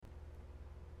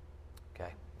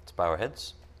Let's bow our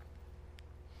heads.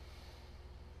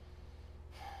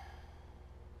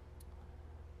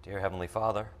 Dear Heavenly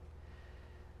Father,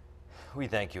 we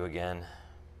thank you again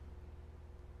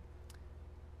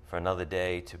for another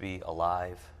day to be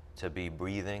alive, to be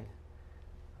breathing,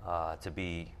 to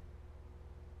be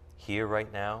here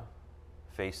right now,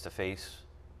 face to face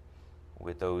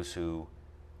with those who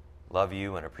love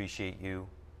you and appreciate you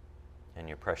and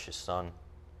your precious Son.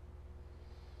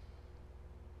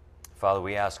 Father,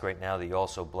 we ask right now that you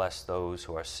also bless those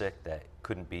who are sick that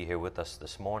couldn't be here with us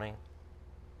this morning,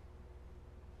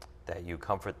 that you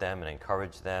comfort them and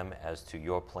encourage them as to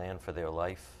your plan for their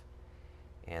life,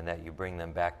 and that you bring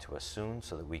them back to us soon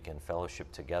so that we can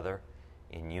fellowship together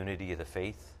in unity of the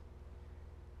faith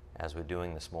as we're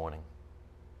doing this morning.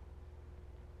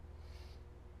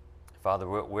 Father,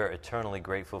 we're eternally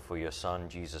grateful for your Son,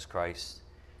 Jesus Christ,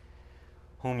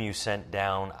 whom you sent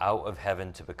down out of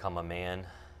heaven to become a man.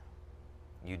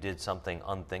 You did something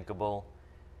unthinkable,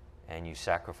 and you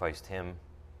sacrificed him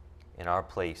in our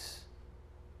place,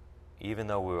 even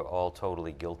though we were all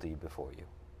totally guilty before you.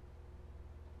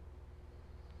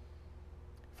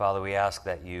 Father, we ask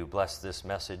that you bless this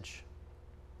message,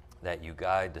 that you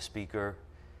guide the speaker,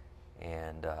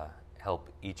 and help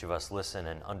each of us listen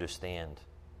and understand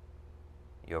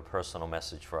your personal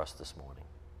message for us this morning.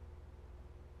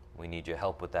 We need your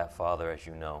help with that, Father, as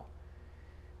you know.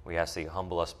 We ask that you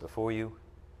humble us before you,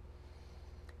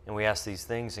 and we ask these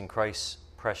things in Christ's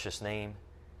precious name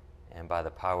and by the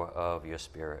power of your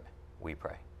Spirit, we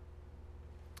pray.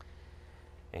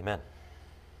 Amen.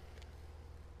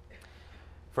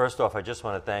 First off, I just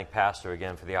want to thank Pastor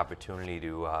again for the opportunity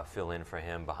to fill in for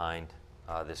him behind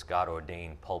this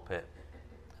God-ordained pulpit.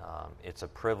 It's a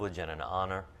privilege and an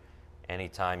honor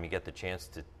anytime you get the chance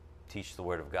to teach the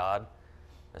Word of God,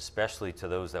 especially to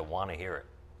those that want to hear it.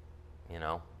 You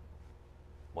know,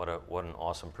 what an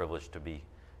awesome privilege to be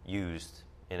used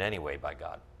in any way by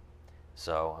God.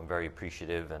 So I'm very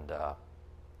appreciative, and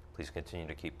please continue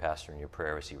to keep Pastor in your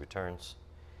prayer as he returns.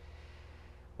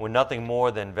 We're nothing more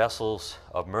than vessels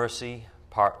of mercy,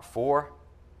 part 4.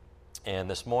 And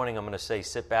this morning I'm going to say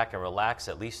sit back and relax,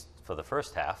 at least for the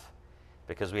first half,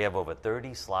 because we have over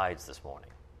 30 slides this morning.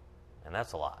 And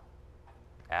that's a lot.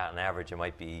 At an average, it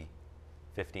might be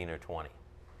 15 or 20.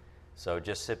 So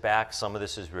just sit back. Some of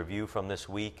this is review from this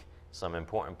week, some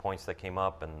important points that came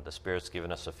up, and the Spirit's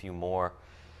given us a few more.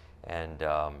 And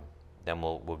then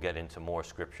we'll get into more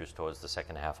scriptures towards the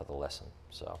second half of the lesson.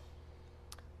 So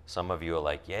some of you are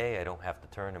like, yay, I don't have to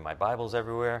turn in my Bibles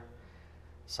everywhere.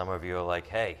 Some of you are like,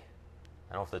 hey,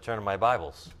 I don't have to turn in my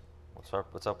Bibles. What's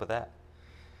up with that?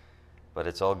 But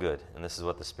it's all good, and this is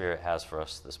what the Spirit has for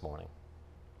us this morning.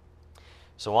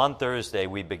 So on Thursday,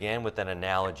 we began with an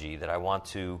analogy that I want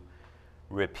to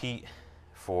repeat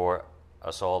for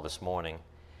us all this morning,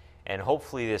 and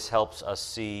hopefully this helps us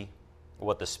see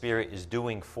what the Spirit is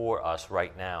doing for us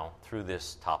right now through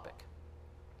this topic.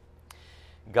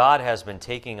 God has been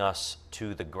taking us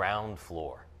to the ground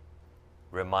floor,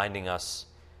 reminding us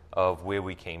of where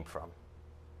we came from.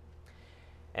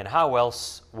 And how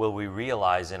else will we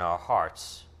realize in our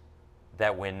hearts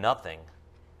that we're nothing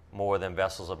more than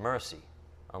vessels of mercy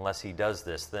unless he does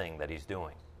this thing that he's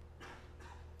doing?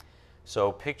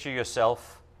 So picture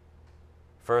yourself,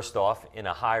 first off, in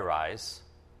a high-rise,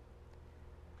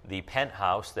 the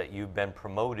penthouse that you've been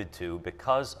promoted to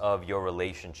because of your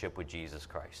relationship with Jesus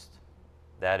Christ.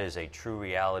 That is a true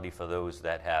reality for those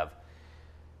that have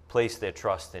placed their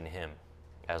trust in him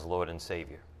as Lord and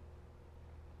Savior.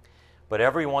 But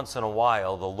every once in a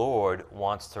while, the Lord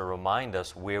wants to remind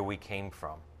us where we came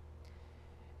from.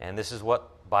 And this is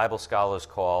what Bible scholars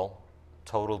call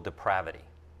total depravity.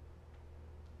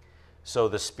 So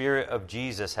the Spirit of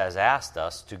Jesus has asked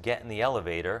us to get in the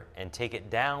elevator and take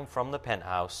it down from the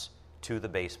penthouse to the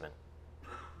basement.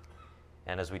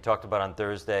 And as we talked about on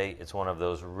Thursday, it's one of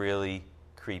those really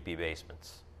creepy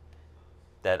basements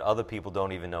that other people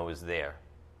don't even know is there,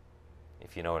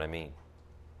 if you know what I mean.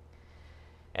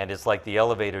 And it's like the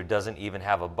elevator doesn't even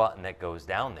have a button that goes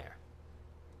down there.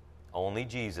 Only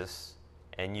Jesus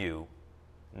and you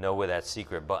know where that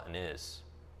secret button is.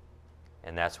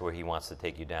 And that's where he wants to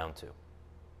take you down to.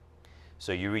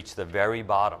 So you reach the very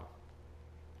bottom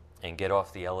and get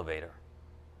off the elevator.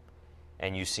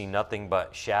 And you see nothing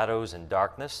but shadows and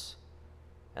darkness.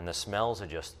 And the smells are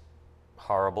just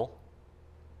horrible.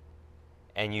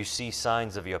 And you see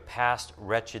signs of your past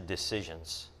wretched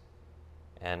decisions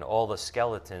and all the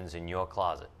skeletons in your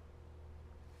closet.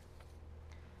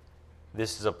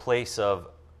 This is a place of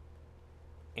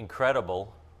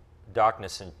incredible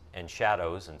darkness and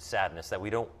shadows and sadness that we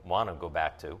don't want to go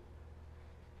back to.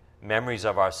 memories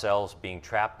of ourselves being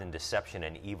trapped in deception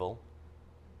and evil.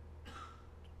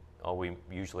 All we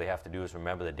usually have to do is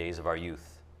remember the days of our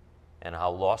youth and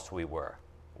how lost we were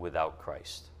without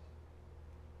Christ.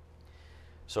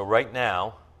 So right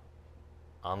now,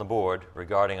 on the board,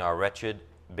 regarding our wretched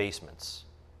basements,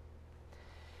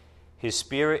 His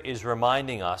Spirit is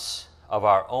reminding us of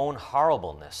our own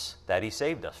horribleness that He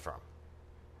saved us from.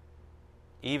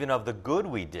 Even of the good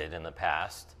we did in the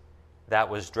past, that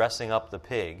was dressing up the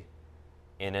pig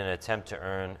in an attempt to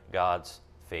earn God's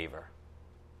favor.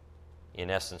 In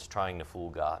essence, trying to fool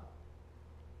God.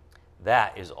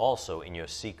 That is also in your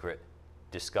secret,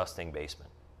 disgusting basement.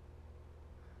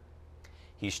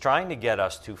 He's trying to get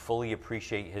us to fully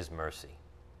appreciate His mercy.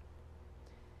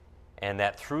 And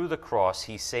that through the cross,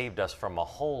 He saved us from a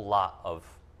whole lot of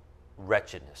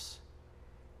wretchedness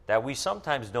that we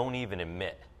sometimes don't even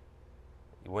admit.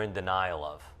 We're in denial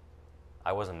of.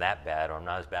 I wasn't that bad, or I'm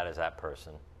not as bad as that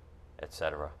person,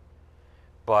 etc.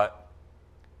 But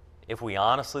if we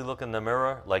honestly look in the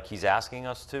mirror like He's asking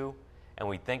us to, and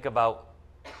we think about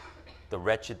the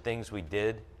wretched things we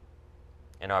did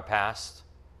in our past,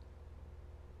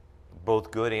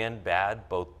 both good and bad,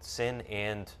 both sin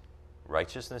and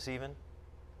righteousness even,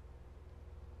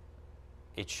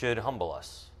 it should humble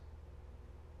us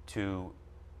to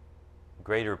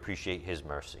greater appreciate His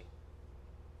mercy.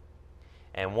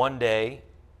 And one day,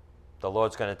 the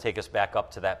Lord's going to take us back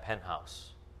up to that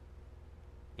penthouse,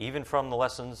 even from the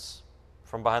lessons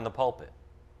from behind the pulpit.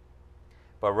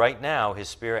 But right now, His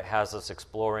Spirit has us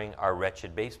exploring our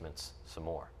wretched basements some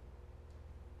more.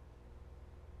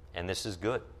 And this is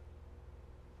good.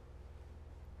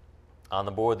 On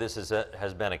the board, this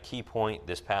has been a key point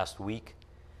this past week.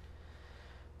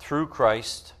 Through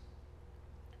Christ,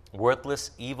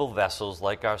 worthless, evil vessels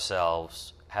like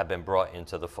ourselves have been brought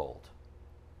into the fold.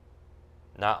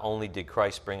 Not only did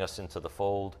Christ bring us into the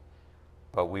fold,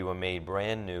 but we were made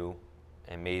brand new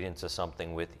and made into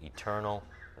something with eternal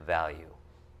value.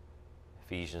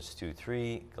 Ephesians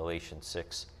 2:3, Galatians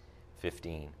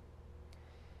 6:15.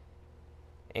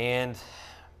 And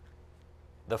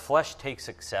the flesh takes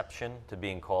exception to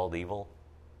being called evil.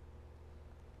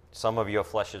 Some of your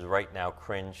fleshes right now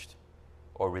cringed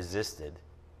or resisted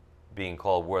being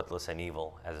called worthless and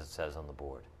evil, as it says on the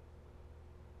board.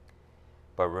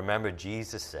 But remember,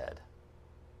 Jesus said,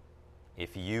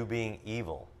 if you, being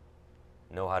evil,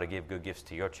 know how to give good gifts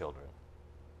to your children,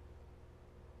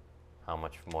 how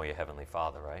much more your Heavenly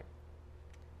Father, right?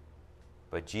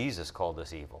 But Jesus called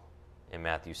us evil in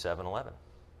Matthew 7:11.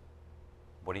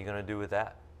 What are you going to do with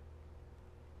that?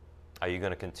 Are you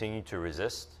going to continue to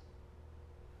resist?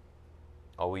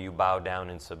 Or will you bow down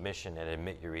in submission and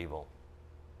admit your evil,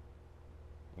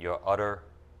 your utter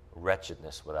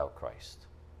wretchedness without Christ?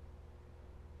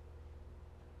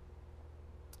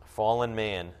 Fallen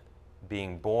man,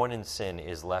 being born in sin,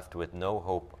 is left with no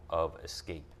hope of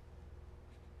escape.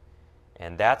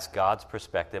 And that's God's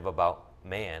perspective about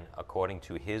man according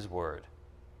to His Word.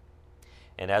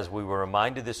 And as we were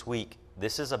reminded this week,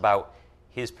 this is about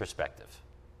His perspective.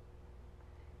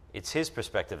 It's His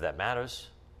perspective that matters.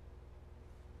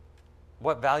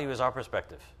 What value is our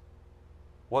perspective?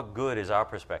 What good is our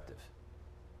perspective?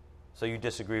 So you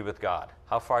disagree with God.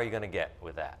 How far are you going to get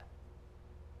with that?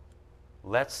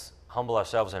 Let's humble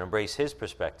ourselves and embrace His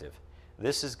perspective.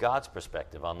 This is God's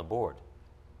perspective on the board,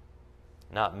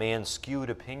 not man's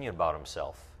skewed opinion about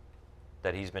himself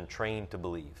that he's been trained to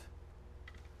believe.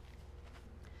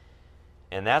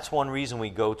 And that's one reason we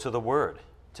go to the Word,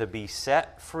 to be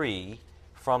set free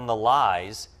from the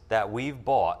lies that we've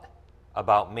bought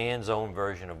about man's own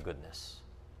version of goodness.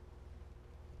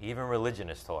 Even religion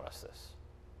has taught us this.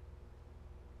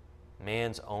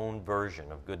 Man's own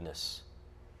version of goodness.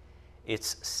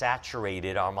 It's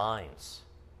saturated our minds.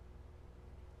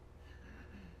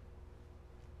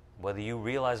 Whether you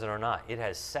realize it or not, it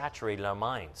has saturated our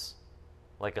minds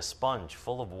like a sponge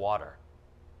full of water.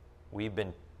 We've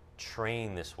been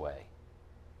trained this way,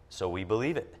 so we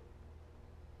believe it.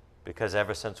 Because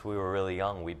ever since we were really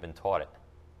young, we've been taught it.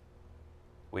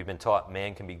 We've been taught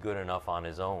man can be good enough on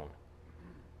his own.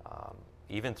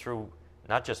 Even through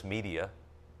not just media,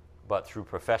 but through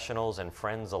professionals and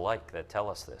friends alike that tell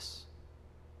us this.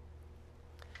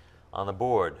 On the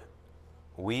board,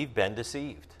 we've been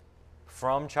deceived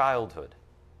from childhood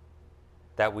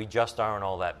that we just aren't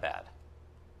all that bad.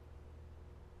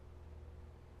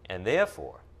 And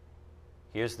therefore,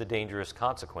 here's the dangerous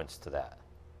consequence to that.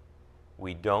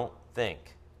 We don't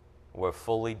think we're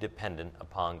fully dependent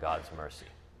upon God's mercy.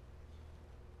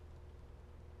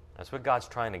 That's what God's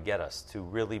trying to get us to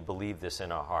really believe this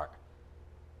in our heart,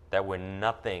 that we're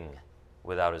nothing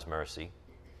without His mercy,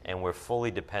 and we're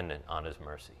fully dependent on His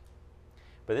mercy.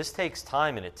 But this takes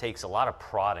time, and it takes a lot of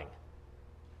prodding.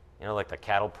 You know, like the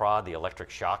cattle prod, the electric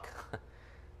shock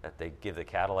that they give the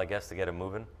cattle, I guess, to get them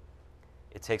moving.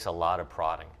 It takes a lot of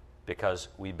prodding because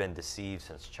we've been deceived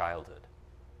since childhood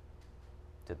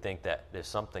to think that there's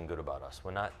something good about us.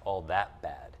 We're not all that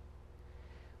bad.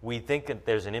 We think that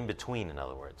there's an in-between, in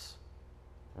other words,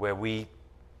 where we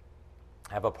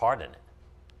have a part in it.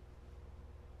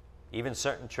 Even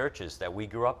certain churches that we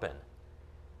grew up in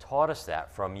taught us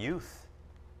that from youth.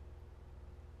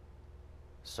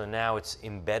 So now it's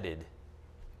embedded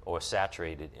or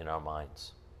saturated in our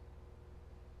minds.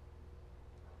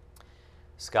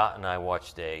 Scott and I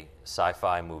watched a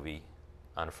sci-fi movie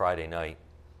on Friday night,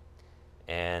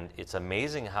 and it's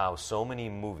amazing how so many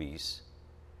movies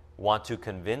want to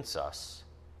convince us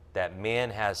that man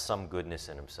has some goodness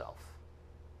in himself.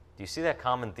 Do you see that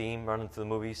common theme running through the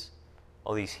movies?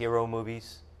 All these hero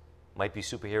movies, might be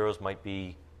superheroes, might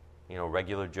be,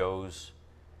 regular Joes,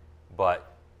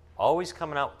 but always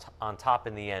coming out on top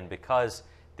in the end because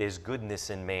there's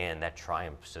goodness in man that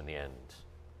triumphs in the end.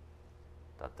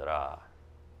 Da-da-da.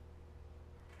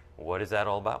 What is that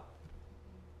all about?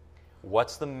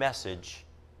 What's the message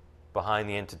behind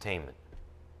the entertainment?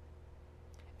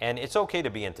 And it's okay to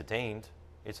be entertained.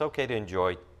 It's okay to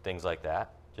enjoy things like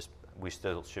that. Just we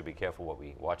still should be careful what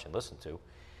we watch and listen to.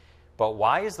 But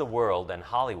why is the world and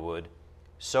Hollywood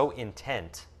so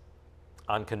intent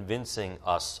on convincing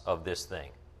us of this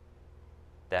thing?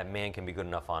 That man can be good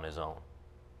enough on his own.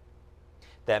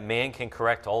 That man can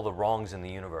correct all the wrongs in the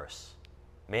universe.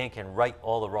 Man can right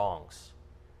all the wrongs.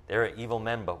 There are evil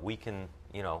men, but we can,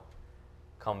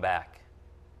 come back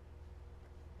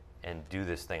and do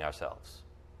this thing ourselves.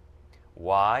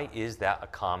 Why is that a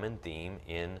common theme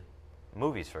in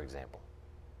movies, for example?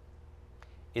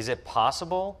 Is it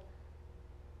possible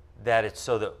that it's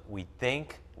so that we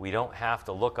think we don't have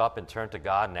to look up and turn to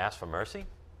God and ask for mercy?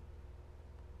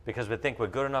 Because we think we're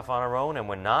good enough on our own and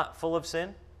we're not full of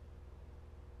sin?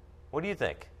 What do you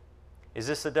think? Is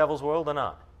this the devil's world or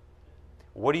not?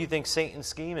 What do you think Satan's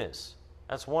scheme is?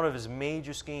 That's one of his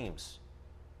major schemes.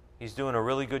 He's doing a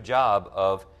really good job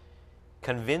of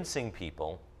convincing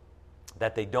people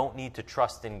that they don't need to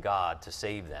trust in God to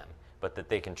save them, but that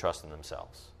they can trust in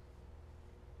themselves.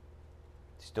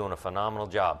 He's doing a phenomenal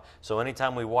job. So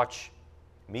anytime we watch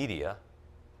media,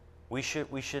 we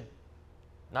should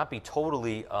not be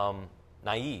totally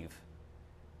naive,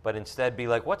 but instead be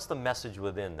like, what's the message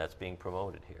within that's being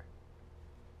promoted here?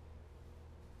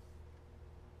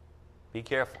 Be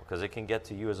careful, because it can get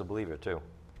to you as a believer too.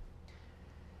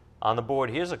 On the board,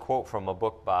 here's a quote from a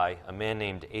book by a man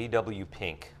named A.W.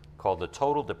 Pink called The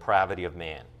Total Depravity of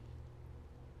Man.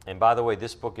 And by the way,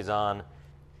 this book is on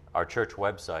our church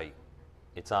website.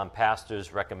 It's on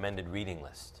Pastor's recommended reading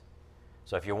list.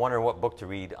 So if you're wondering what book to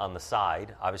read on the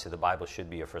side, obviously the Bible should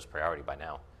be your first priority by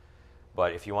now.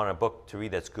 But if you want a book to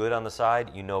read that's good on the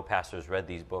side, Pastor's read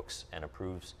these books and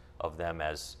approves of them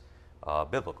as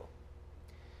biblical.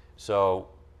 So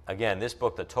again, this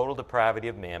book, The Total Depravity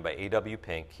of Man by A.W.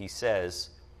 Pink, he says,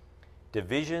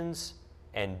 divisions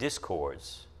and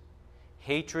discords,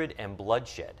 hatred and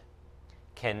bloodshed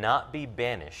cannot be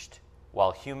banished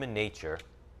while human nature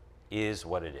is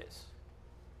what it is.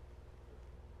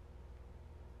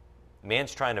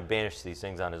 Man's trying to banish these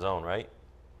things on his own, right?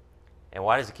 And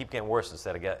why does it keep getting worse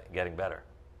instead of getting better?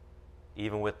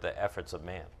 Even with the efforts of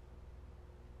man.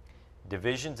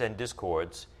 Divisions and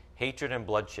discords, hatred and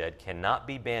bloodshed cannot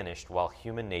be banished while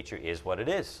human nature is what it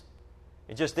is.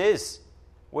 It just is.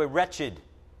 We're wretched,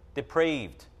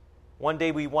 depraved. One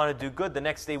day we want to do good, the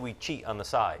next day we cheat on the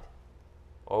side.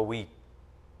 Or we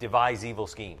devise evil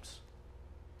schemes.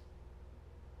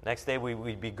 Next day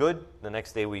we be good, the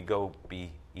next day we go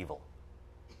be evil.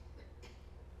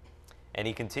 And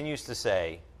he continues to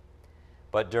say,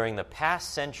 but during the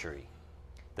past century,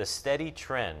 the steady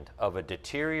trend of a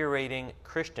deteriorating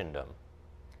Christendom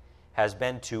has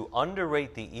been to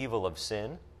underrate the evil of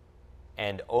sin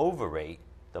and overrate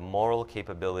the moral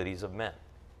capabilities of men.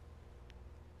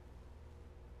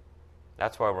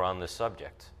 That's why we're on this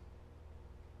subject,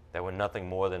 that we're nothing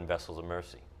more than vessels of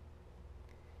mercy.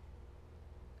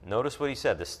 Notice what he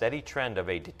said, the steady trend of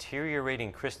a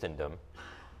deteriorating Christendom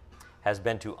has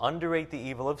been to underrate the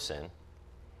evil of sin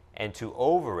and to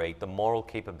overrate the moral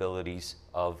capabilities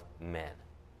of men.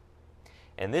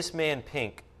 And this man,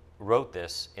 Pink, wrote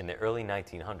this in the early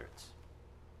 1900s.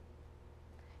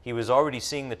 He was already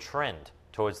seeing the trend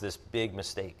towards this big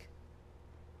mistake.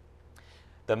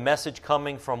 The message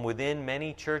coming from within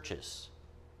many churches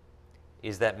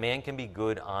is that man can be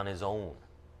good on his own.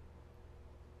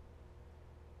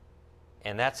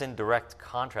 And that's in direct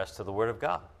contrast to the Word of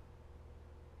God.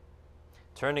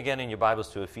 Turn again in your Bibles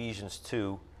to Ephesians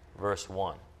 2, verse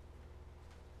 1.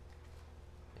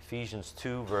 Ephesians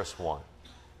 2, verse 1.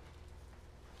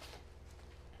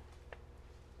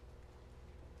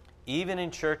 Even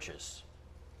in churches,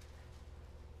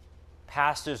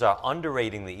 pastors are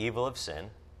underrating the evil of sin,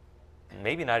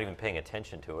 maybe not even paying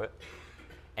attention to it,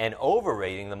 and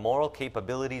overrating the moral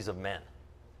capabilities of men.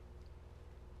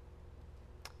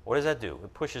 What does that do?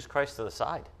 It pushes Christ to the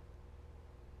side.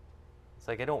 It's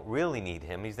like, I don't really need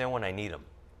him. He's there when I need him.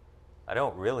 I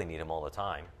don't really need him all the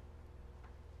time.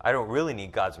 I don't really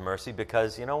need God's mercy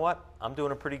because, you know what? I'm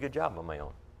doing a pretty good job on my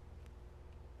own.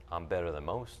 I'm better than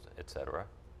most, etc.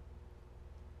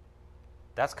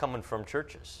 That's coming from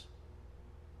churches.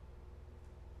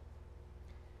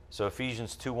 So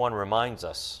Ephesians 2:1 reminds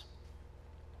us,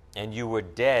 and you were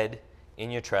dead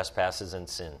in your trespasses and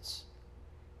sins,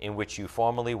 in which you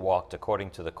formerly walked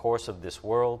according to the course of this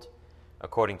world,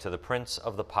 according to the prince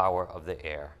of the power of the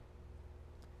air,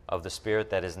 of the spirit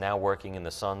that is now working in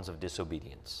the sons of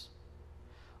disobedience.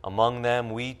 Among them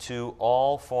we too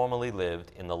all formerly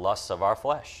lived in the lusts of our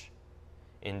flesh,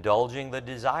 indulging the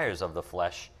desires of the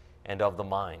flesh and of the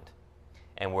mind,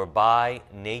 and were by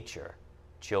nature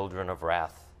children of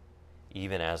wrath,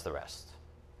 even as the rest.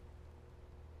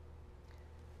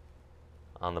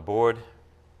 On the board,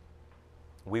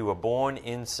 we were born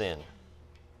in sin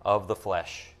of the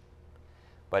flesh.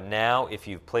 But now, if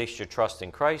you've placed your trust in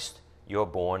Christ, you're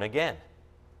born again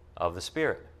of the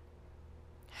Spirit.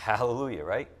 Hallelujah,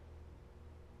 right?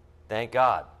 Thank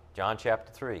God. John chapter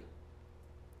 3.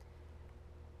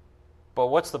 But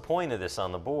what's the point of this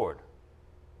on the board?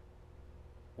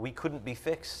 We couldn't be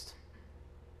fixed.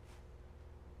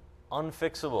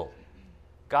 Unfixable.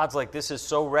 God's like, this is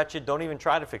so wretched, don't even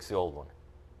try to fix the old one.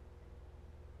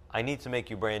 I need to make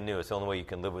you brand new. It's the only way you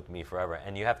can live with me forever.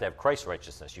 And you have to have Christ's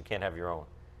righteousness. You can't have your own.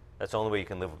 That's the only way you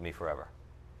can live with me forever.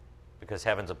 Because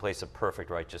heaven's a place of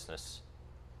perfect righteousness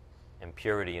and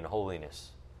purity and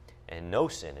holiness and no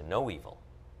sin and no evil.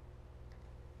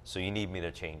 So you need me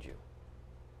to change you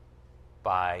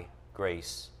by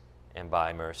grace and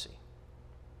by mercy.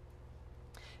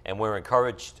 And we're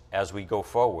encouraged as we go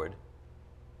forward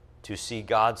to see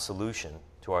God's solution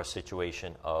to our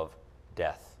situation of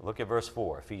death. Look at verse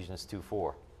 4, Ephesians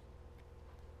 2:4.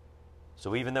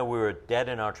 So even though we were dead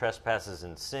in our trespasses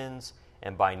and sins,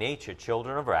 and by nature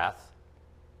children of wrath,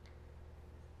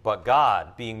 but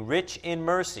God, being rich in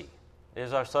mercy,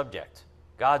 there's our subject.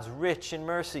 God's rich in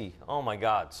mercy. Oh my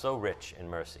God, so rich in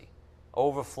mercy.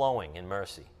 Overflowing in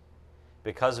mercy.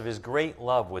 Because of his great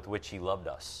love with which he loved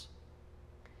us.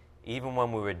 Even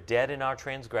when we were dead in our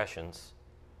transgressions,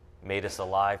 made us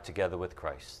alive together with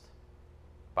Christ.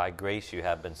 By grace you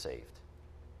have been saved.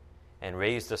 And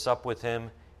raised us up with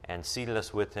him and seated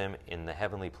us with him in the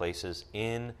heavenly places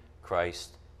in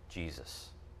Christ Jesus.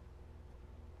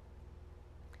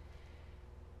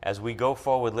 As we go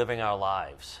forward living our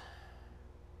lives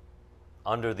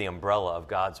under the umbrella of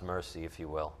God's mercy, if you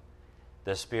will,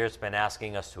 the Spirit's been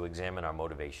asking us to examine our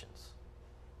motivations.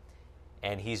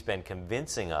 And he's been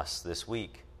convincing us this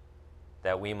week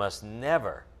that we must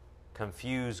never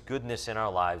confuse goodness in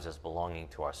our lives as belonging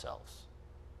to ourselves.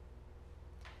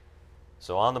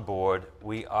 So on the board,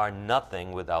 we are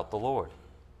nothing without the Lord.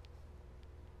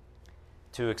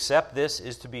 To accept this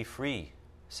is to be free,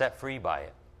 set free by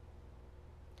it,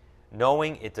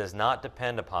 knowing it does not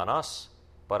depend upon us,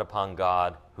 but upon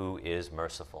God who is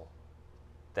merciful.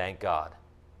 Thank God.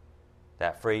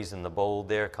 That phrase in the bold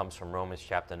there comes from Romans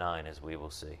chapter 9, as we will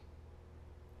see.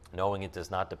 Knowing it does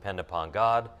not depend upon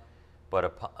God, but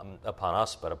upon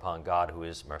us, but upon God who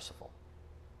is merciful.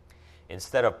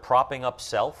 Instead of propping up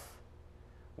self,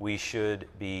 we should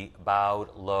be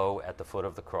bowed low at the foot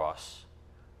of the cross,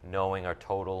 knowing our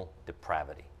total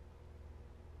depravity.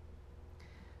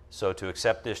 So to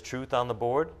accept this truth on the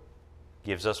board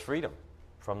gives us freedom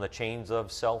from the chains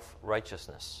of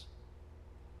self-righteousness.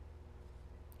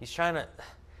 He's trying to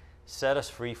set us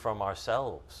free from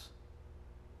ourselves.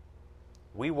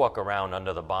 We walk around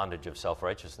under the bondage of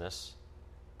self-righteousness,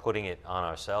 putting it on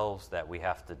ourselves that we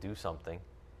have to do something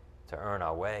to earn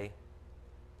our way.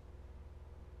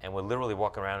 And we're literally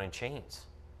walking around in chains.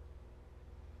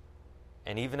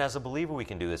 And even as a believer we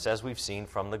can do this, as we've seen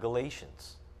from the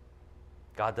Galatians.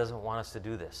 God doesn't want us to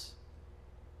do this.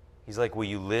 He's like, will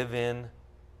you live in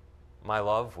my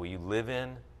love? Will you live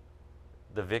in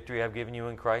the victory I've given you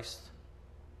in Christ?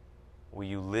 Will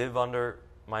you live under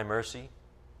my mercy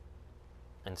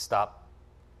and stop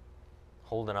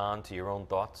holding on to your own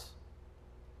thoughts?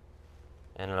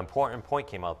 And an important point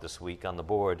came out this week on the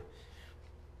board,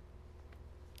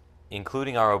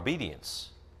 including our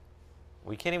obedience.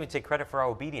 We can't even take credit for our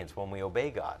obedience when we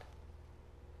obey God.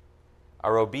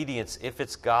 Our obedience, if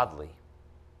it's godly,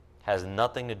 has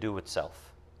nothing to do with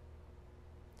self.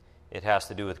 It has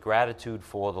to do with gratitude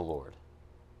for the Lord.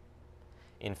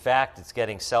 In fact, it's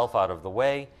getting self out of the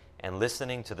way and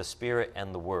listening to the Spirit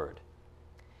and the Word.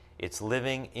 It's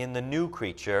living in the new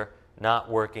creature, not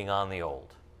working on the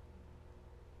old.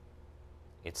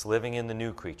 It's living in the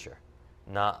new creature,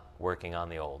 not working on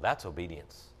the old. That's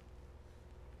obedience.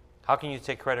 How can you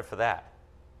take credit for that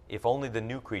if only the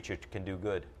new creature can do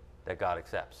good that God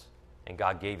accepts? And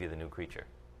God gave you the new creature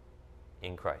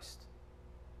in Christ.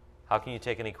 How can you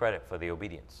take any credit for the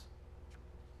obedience?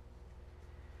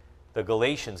 The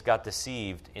Galatians got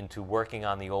deceived into working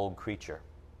on the old creature.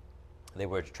 They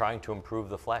were trying to improve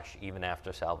the flesh even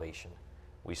after salvation.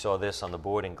 We saw this on the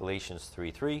board in Galatians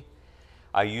 3:3.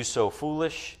 Are you so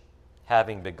foolish?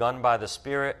 Having begun by the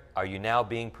Spirit, are you now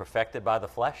being perfected by the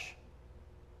flesh?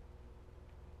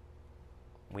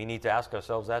 We need to ask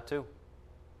ourselves that too.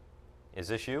 Is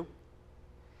this you?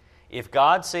 If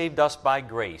God saved us by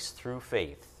grace through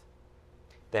faith,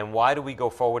 then why do we go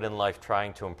forward in life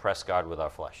trying to impress God with our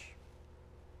flesh,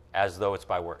 as though it's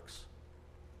by works?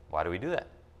 Why do we do that?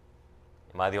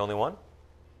 Am I the only one?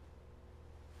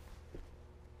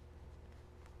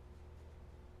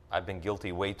 I've been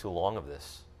guilty way too long of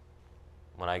this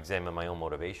when I examine my own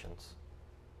motivations,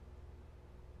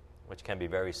 which can be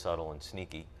very subtle and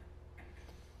sneaky.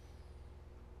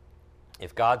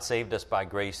 If God saved us by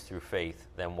grace through faith,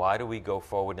 then why do we go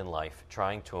forward in life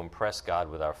trying to impress God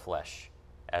with our flesh,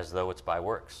 as though it's by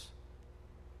works?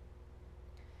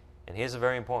 And here's a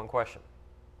very important question.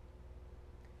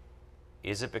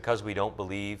 Is it because we don't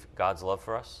believe God's love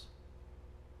for us?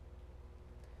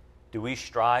 Do we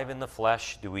strive in the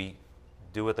flesh? Do we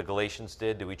do what the Galatians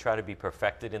did? Do we try to be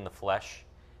perfected in the flesh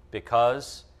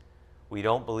because we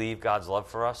don't believe God's love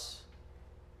for us?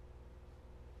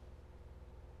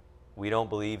 We don't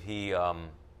believe He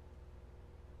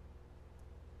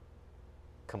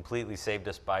completely saved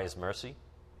us by His mercy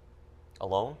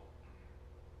alone?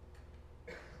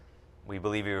 We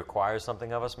believe He requires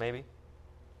something of us, maybe?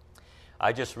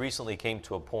 I just recently came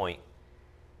to a point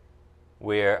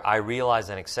where I realize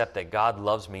and accept that God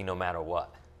loves me no matter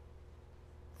what,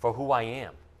 for who I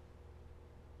am,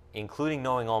 including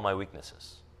knowing all my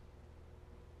weaknesses.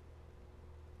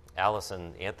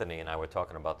 Allison, Anthony, and I were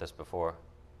talking about this before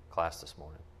class this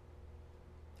morning.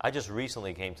 I just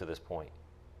recently came to this point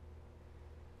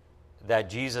that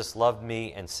Jesus loved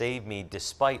me and saved me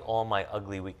despite all my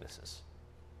ugly weaknesses.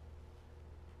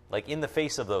 Like in the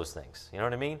face of those things. You know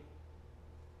what I mean?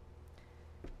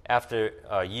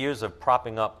 After years of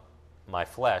propping up my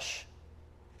flesh,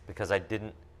 because I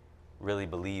didn't really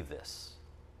believe this.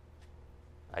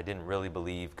 I didn't really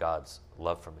believe God's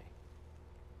love for me.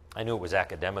 I knew it was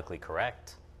academically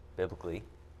correct, biblically,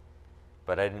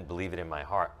 but I didn't believe it in my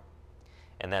heart.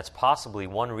 And that's possibly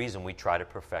one reason we try to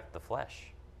perfect the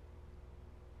flesh.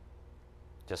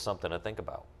 Just something to think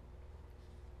about.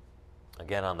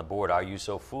 Again, on the board, are you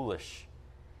so foolish?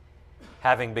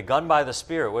 Having begun by the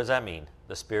Spirit, what does that mean?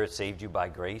 The Spirit saved you by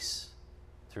grace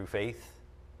through faith,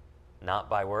 not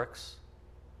by works.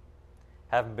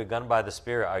 Having begun by the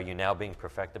Spirit, are you now being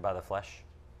perfected by the flesh?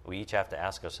 We each have to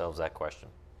ask ourselves that question.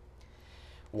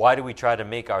 Why do we try to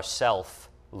make ourself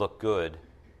look good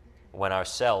when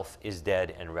ourself is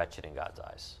dead and wretched in God's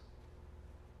eyes?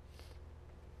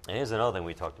 And here's another thing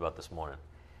we talked about this morning.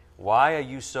 Why are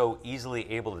you so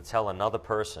easily able to tell another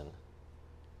person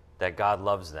that God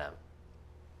loves them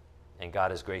and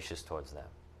God is gracious towards them,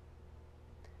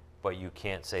 but you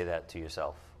can't say that to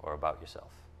yourself or about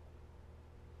yourself?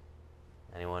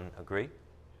 Anyone agree?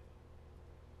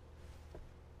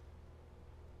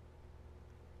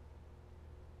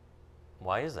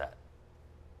 Why is that?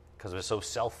 Because we're so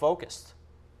self-focused.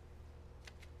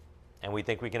 And we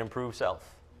think we can improve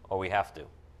self, or we have to,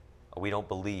 or we don't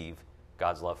believe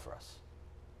God's love for us.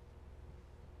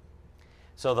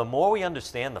 So the more we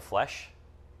understand the flesh,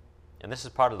 and this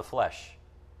is part of the flesh,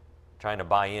 trying to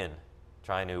buy in,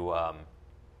 trying to,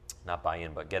 not buy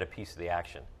in, but get a piece of the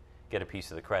action, get a piece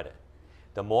of the credit.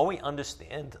 The more we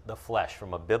understand the flesh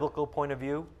from a biblical point of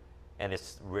view and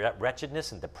its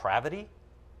wretchedness and depravity,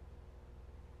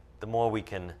 the more we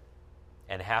can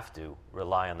and have to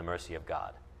rely on the mercy of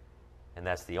God. And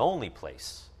that's the only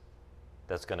place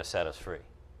that's going to set us free,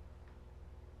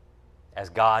 as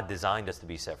God designed us to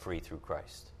be set free through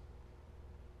Christ.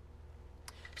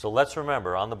 So let's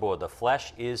remember on the board, the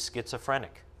flesh is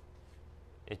schizophrenic.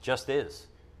 It just is.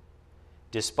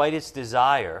 Despite its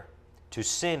desire to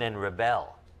sin and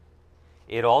rebel,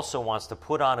 it also wants to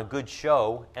put on a good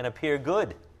show and appear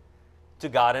good to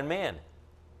God and man.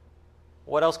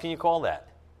 What else can you call that?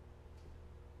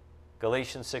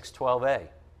 Galatians 6:12a.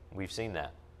 We've seen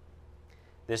that.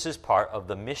 This is part of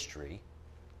the mystery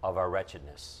of our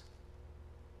wretchedness.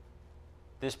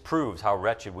 This proves how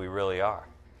wretched we really are.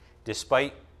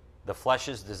 Despite the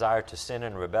flesh's desire to sin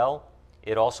and rebel,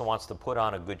 it also wants to put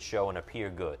on a good show and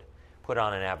appear good. Put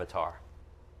on an avatar.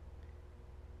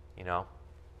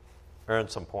 Earn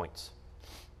some points.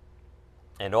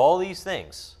 And all these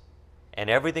things, and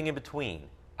everything in between,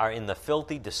 are in the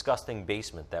filthy, disgusting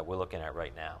basement that we're looking at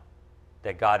right now,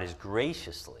 that God is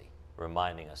graciously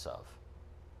reminding us of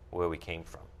where we came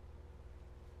from.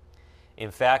 In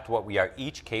fact, what we are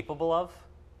each capable of,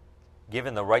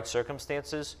 given the right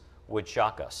circumstances, would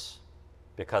shock us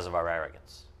because of our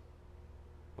arrogance.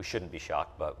 We shouldn't be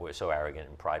shocked, but we're so arrogant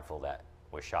and prideful that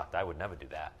we're shocked. I would never do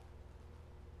that.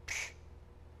 Psh.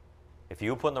 If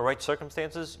you were put in the right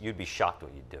circumstances, you'd be shocked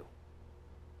what you'd do.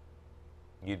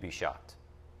 You'd be shocked.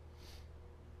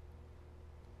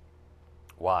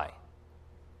 Why?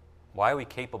 Why are we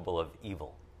capable of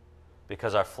evil?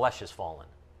 Because our flesh is fallen.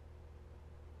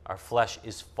 Our flesh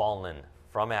is fallen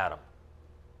from Adam.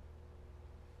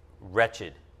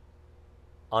 Wretched,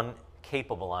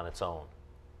 incapable on its own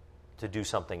to do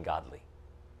something godly.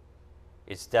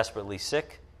 It's desperately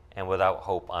sick and without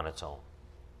hope on its own.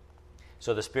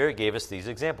 So the Spirit gave us these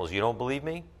examples. You don't believe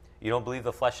me? You don't believe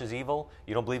the flesh is evil?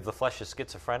 You don't believe the flesh is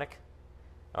schizophrenic?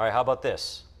 All right, how about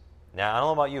this? Now, I don't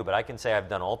know about you, but I can say I've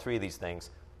done all three of these things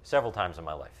several times in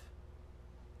my life.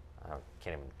 I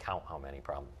can't even count how many,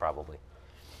 probably.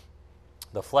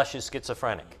 The flesh is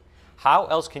schizophrenic. How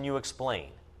else can you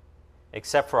explain,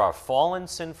 except for our fallen,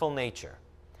 sinful nature,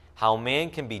 how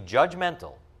man can be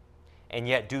judgmental and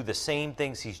yet do the same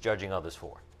things he's judging others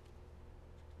for?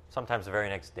 Sometimes the very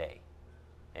next day.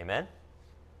 Amen?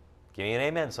 Give me an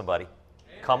amen, somebody.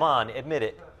 Amen. Come on, admit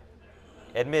it.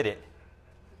 Admit it.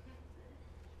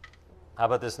 How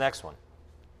about this next one?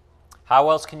 How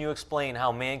else can you explain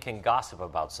how man can gossip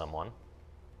about someone?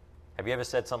 Have you ever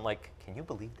said something like, can you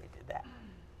believe they did that?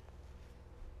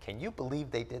 Can you believe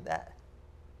they did that?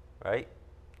 Right?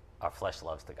 Our flesh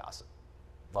loves to gossip.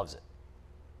 Loves it.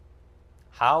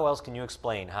 How else can you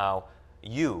explain how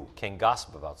you can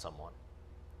gossip about someone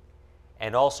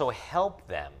and also help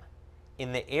them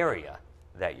in the area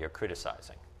that you're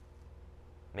criticizing?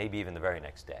 Maybe even the very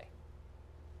next day.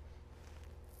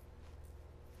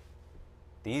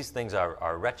 These things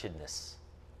are wretchedness.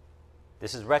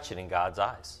 This is wretched in God's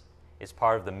eyes. It's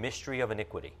part of the mystery of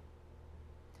iniquity.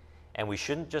 And we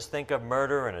shouldn't just think of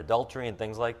murder and adultery and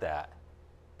things like that,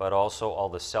 but also all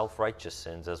the self-righteous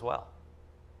sins as well,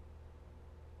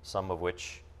 some of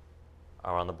which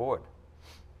are on the board.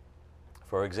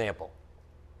 For example,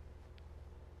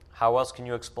 how else can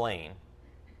you explain?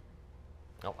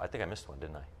 Oh, I think I missed one,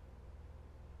 didn't I?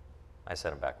 I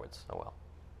said them backwards. Oh well.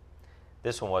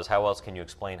 This one was, how else can you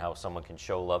explain how someone can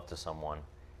show love to someone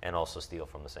and also steal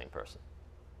from the same person?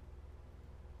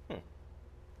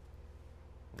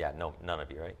 Yeah, no, none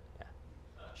of you, right? Yeah,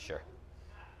 sure.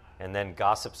 And then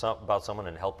gossip about someone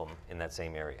and help them in that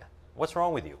same area. What's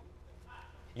wrong with you?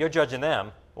 You're judging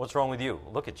them. What's wrong with you?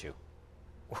 Look at you.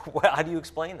 How do you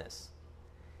explain this?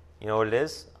 You know what it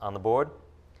is on the board?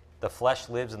 The flesh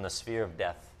lives in the sphere of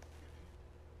death.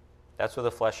 That's where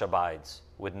the flesh abides,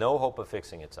 with no hope of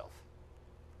fixing itself.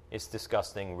 It's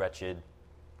disgusting, wretched,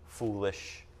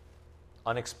 foolish,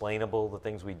 unexplainable, the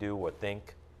things we do or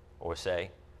think or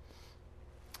say.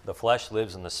 The flesh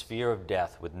lives in the sphere of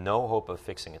death with no hope of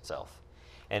fixing itself.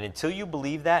 And until you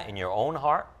believe that in your own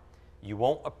heart, you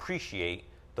won't appreciate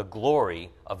the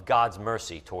glory of God's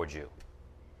mercy towards you.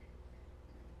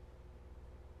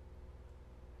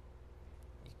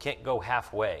 You can't go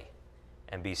halfway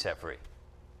and be set free.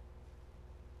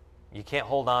 You can't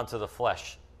hold on to the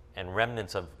flesh and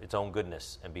remnants of its own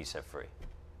goodness and be set free.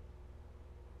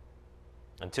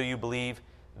 Until you believe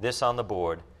this on the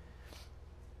board,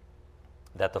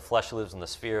 that the flesh lives in the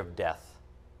sphere of death,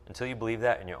 until you believe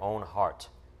that in your own heart,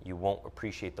 you won't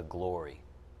appreciate the glory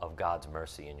of God's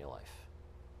mercy in your life.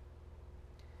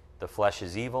 The flesh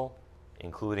is evil,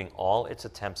 including all its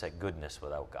attempts at goodness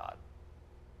without God.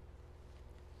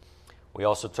 We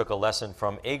also took a lesson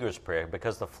from Agar's prayer,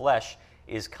 because the flesh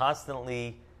is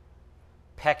constantly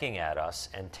pecking at us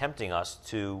and tempting us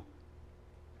to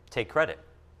take credit.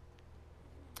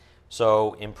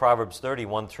 So in Proverbs 30,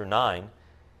 1-9,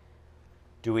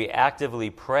 do we actively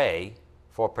pray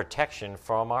for protection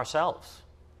from ourselves,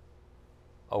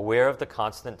 aware of the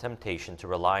constant temptation to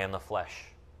rely on the flesh,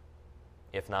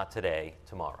 if not today,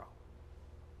 tomorrow?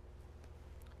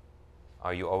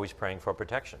 Are you always praying for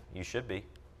protection? You should be.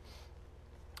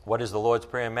 What does the Lord's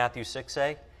Prayer in Matthew 6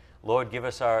 say? Lord, give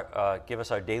us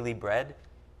our daily bread,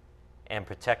 and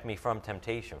protect me from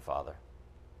temptation, Father.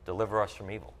 Deliver us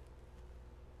from evil.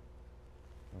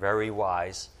 Very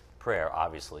wise prayer,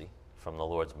 obviously, from the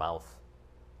Lord's mouth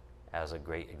as a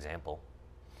great example.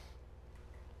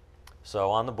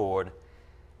 So on the board,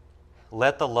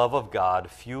 let the love of God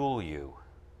fuel you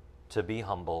to be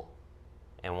humble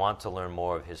and want to learn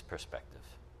more of his perspective.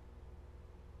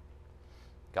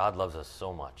 God loves us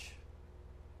so much.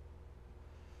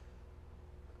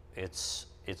 It's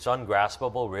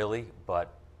ungraspable, really,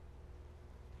 but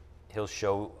he'll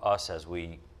show us as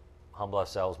we humble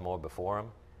ourselves more before him.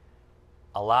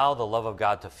 Allow the love of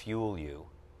God to fuel you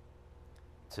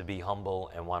to be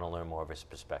humble and want to learn more of his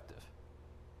perspective.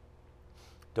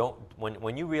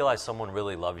 When you realize someone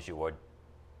really loves you or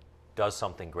does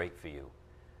something great for you,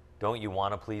 don't you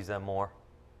want to please them more?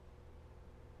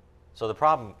 So the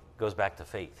problem goes back to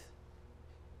faith.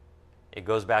 It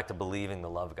goes back to believing the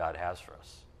love God has for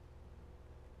us.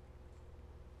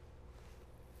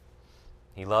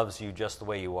 He loves you just the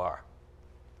way you are.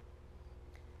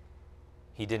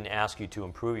 He didn't ask you to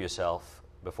improve yourself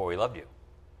before he loved you.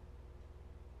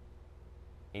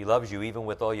 He loves you even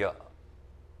with all your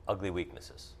ugly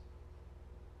weaknesses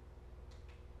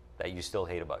that you still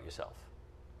hate about yourself.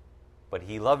 But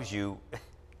he loves you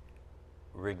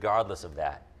regardless of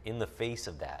that. In the face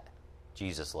of that,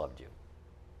 Jesus loved you.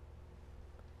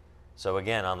 So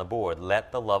again, on the board,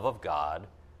 let the love of God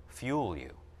fuel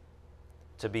you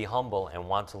to be humble and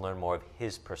want to learn more of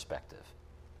his perspective,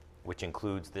 which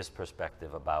includes this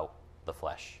perspective about the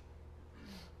flesh.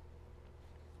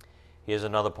 Here's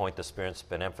another point the Spirit's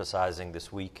been emphasizing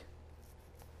this week.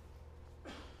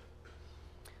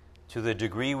 To the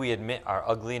degree we admit our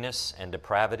ugliness and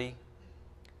depravity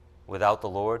without the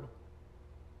Lord,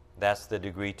 that's the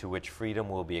degree to which freedom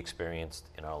will be experienced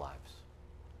in our lives.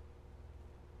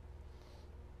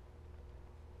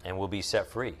 And we'll be set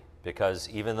free, because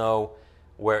even though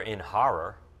we're in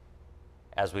horror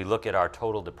as we look at our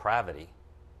total depravity,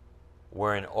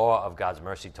 we're in awe of God's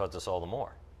mercy towards us all the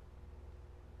more.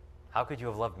 How could you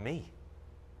have loved me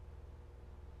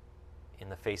in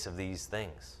the face of these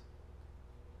things?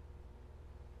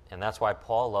 And that's why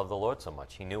Paul loved the Lord so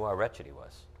much. He knew how wretched he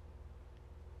was.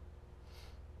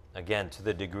 Again, to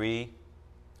the degree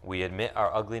we admit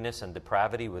our ugliness and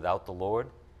depravity without the Lord,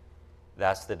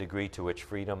 that's the degree to which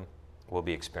freedom will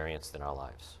be experienced in our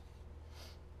lives.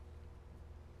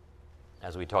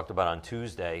 As we talked about on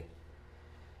Tuesday,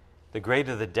 the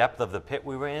greater the depth of the pit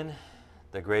we were in,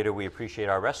 the greater we appreciate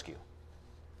our rescue.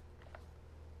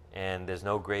 And there's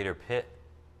no greater pit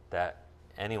that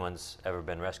anyone's ever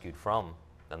been rescued from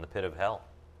than the pit of hell.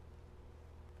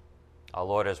 Our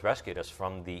Lord has rescued us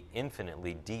from the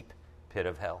infinitely deep pit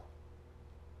of hell,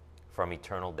 from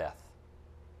eternal death.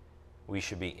 We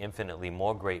should be infinitely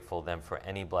more grateful than for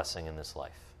any blessing in this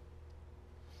life.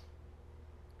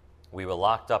 We were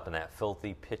locked up in that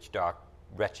filthy, pitch-dark,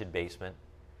 wretched basement,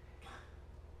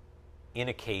 in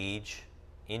a cage,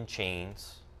 in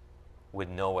chains, with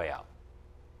no way out.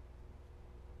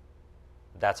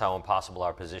 That's how impossible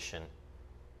our position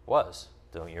was.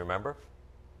 Don't you remember?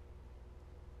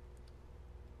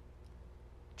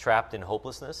 Trapped in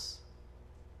hopelessness,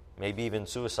 maybe even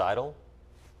suicidal.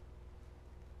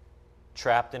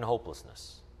 Trapped in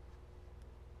hopelessness.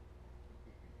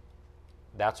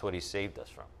 That's what he saved us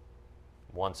from,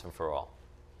 once and for all.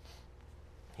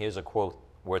 Here's a quote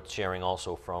worth sharing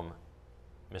also from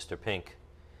Mr. Pink,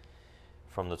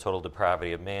 from The Total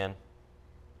Depravity of Man.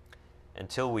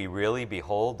 Until we really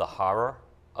behold the horror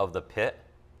of the pit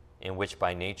in which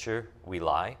by nature we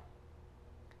lie,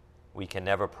 we can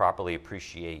never properly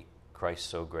appreciate Christ's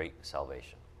so great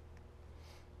salvation.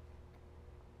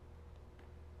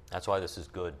 That's why this is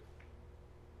good.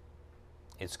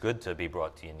 It's good to be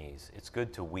brought to your knees. It's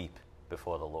good to weep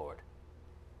before the Lord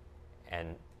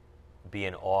and be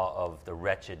in awe of the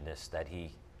wretchedness that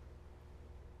he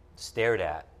stared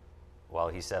at while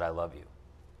he said, I love you.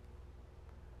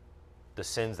 The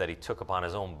sins that he took upon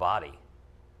his own body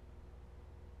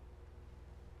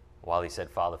while he said,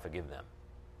 Father, forgive them.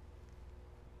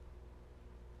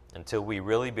 Until we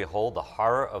really behold the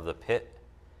horror of the pit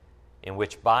in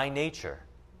which by nature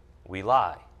we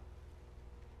lie.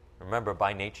 Remember,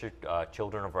 by nature,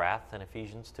 children of wrath in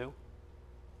Ephesians 2?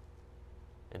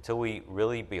 Until we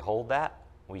really behold that,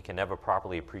 we can never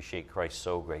properly appreciate Christ's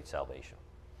so great salvation.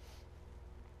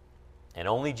 And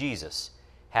only Jesus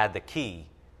had the key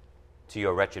to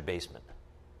your wretched basement.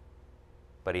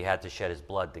 But he had to shed his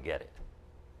blood to get it.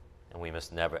 And we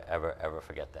must never, ever, ever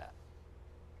forget that.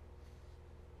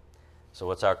 So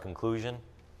what's our conclusion?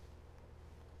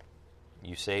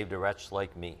 You saved a wretch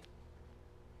like me.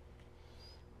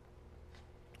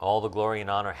 All the glory and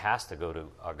honor has to go to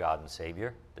our God and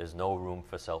Savior. There's no room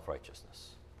for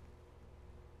self-righteousness.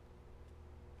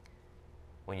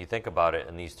 When you think about it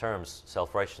in these terms,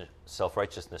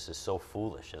 self-righteousness is so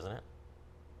foolish, isn't it?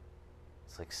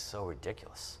 It's like so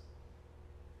ridiculous.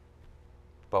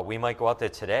 But we might go out there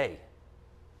today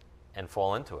and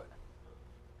fall into it.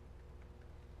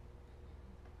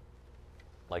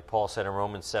 Like Paul said in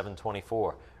Romans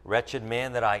 7:24, wretched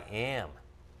man that I am.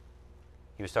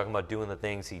 He was talking about doing the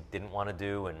things he didn't want to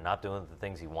do and not doing the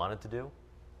things he wanted to do.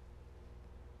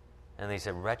 And he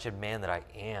said, wretched man that I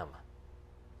am,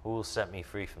 who will set me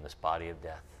free from this body of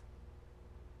death?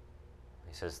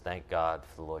 He says, thank God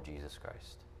for the Lord Jesus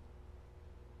Christ.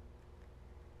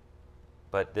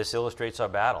 But this illustrates our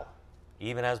battle,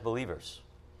 even as believers.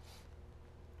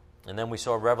 And then we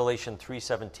saw Revelation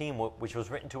 3:17, which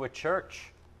was written to a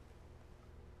church.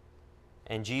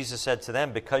 And Jesus said to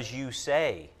them, because you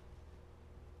say,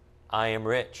 I am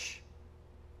rich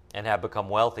and have become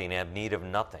wealthy and have need of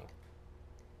nothing,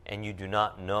 and you do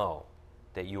not know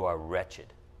that you are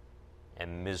wretched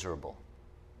and miserable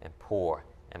and poor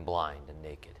and blind and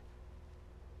naked.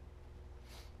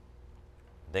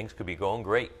 Things could be going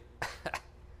great.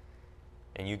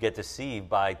 And you get deceived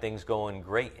by things going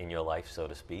great in your life, so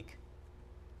to speak.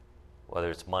 Whether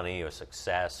it's money or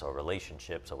success or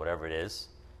relationships or whatever it is.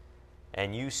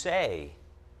 And you say,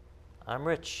 I'm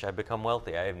rich, I've become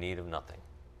wealthy, I have need of nothing.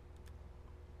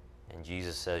 And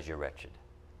Jesus says, you're wretched.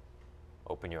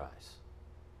 Open your eyes.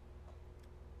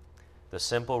 The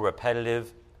simple,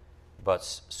 repetitive, but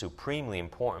supremely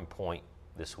important point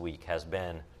this week has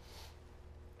been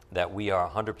that we are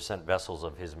 100% vessels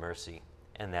of His mercy,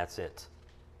 and that's it.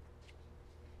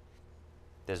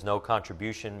 There's no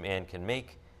contribution man can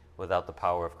make without the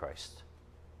power of Christ.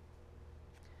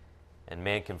 And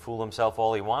man can fool himself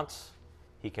all he wants.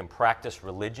 He can practice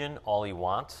religion all he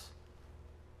wants,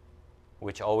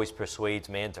 which always persuades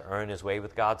man to earn his way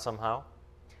with God somehow.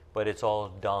 But it's all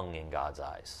dung in God's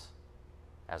eyes,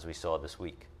 as we saw this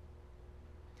week.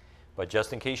 But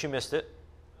just in case you missed it,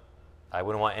 I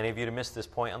wouldn't want any of you to miss this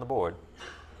point on the board.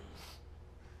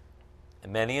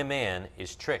 Many a man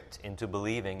is tricked into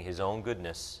believing his own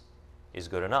goodness is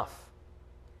good enough,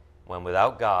 when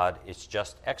without God it's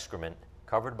just excrement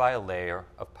covered by a layer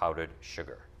of powdered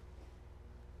sugar.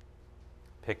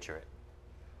 Picture it.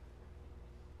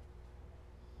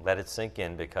 Let it sink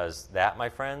in, because that, my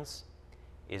friends,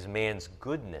 is man's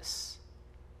goodness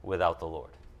without the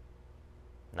Lord,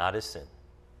 not his sin.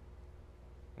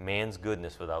 Man's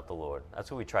goodness without the Lord. That's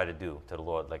what we try to do to the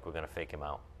Lord, like we're going to fake him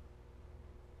out.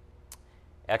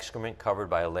 Excrement covered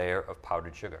by a layer of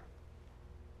powdered sugar.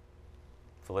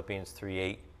 Philippians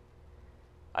 3:8,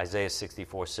 Isaiah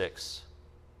 64:6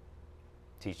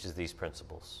 teaches these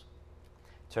principles.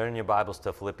 Turn in your Bibles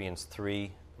to Philippians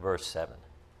 3, verse 7.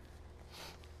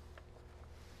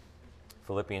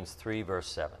 Philippians 3, verse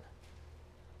 7.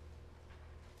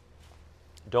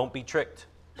 Don't be tricked.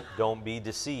 Don't be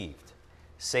deceived.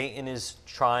 Satan is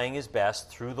trying his best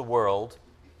through the world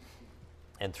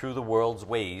and through the world's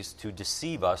ways to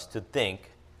deceive us to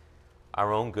think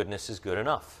our own goodness is good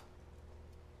enough.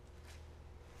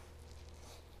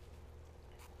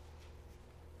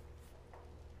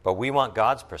 But we want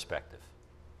God's perspective.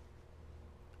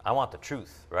 I want the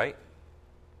truth, right?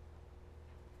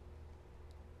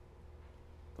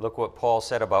 Look what Paul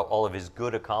said about all of his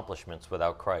good accomplishments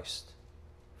without Christ.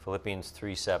 Philippians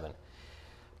 3:7.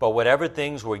 But whatever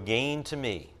things were gained to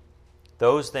me,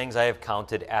 those things I have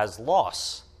counted as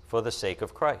loss for the sake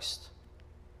of Christ.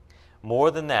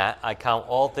 More than that, I count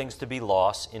all things to be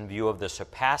loss in view of the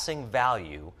surpassing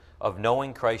value of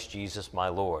knowing Christ Jesus my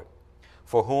Lord,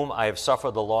 for whom I have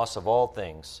suffered the loss of all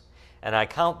things, and I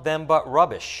count them but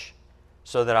rubbish,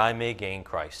 so that I may gain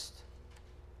Christ.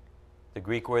 The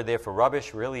Greek word there for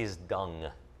rubbish really is dung.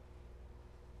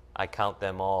 I count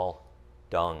them all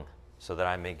dung, so that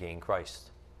I may gain Christ.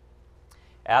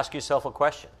 Ask yourself a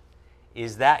question.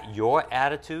 Is that your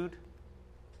attitude,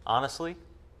 honestly?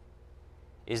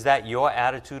 Is that your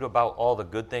attitude about all the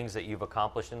good things that you've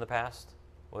accomplished in the past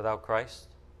without Christ?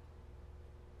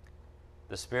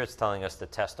 The Spirit's telling us to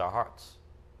test our hearts.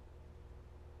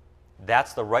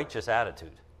 That's the righteous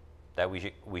attitude that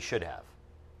we should have.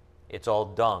 It's all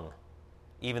dung,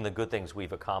 even the good things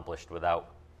we've accomplished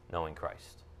without knowing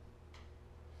Christ.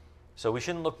 So we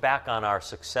shouldn't look back on our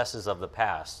successes of the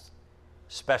past,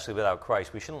 especially without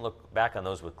Christ. We shouldn't look back on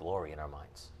those with glory in our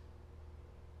minds.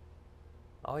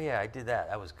 Oh yeah, I did that.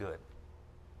 That was good.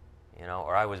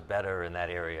 Or I was better in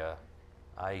that area.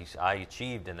 I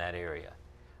achieved in that area.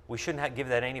 We shouldn't give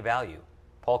that any value.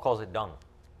 Paul calls it dung.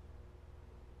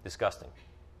 Disgusting.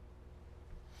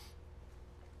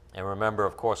 And remember,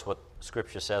 of course, what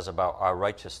Scripture says about our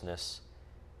righteousness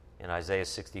in Isaiah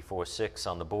 64:6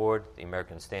 on the board, the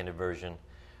American Standard Version.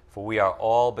 For we are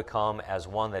all become as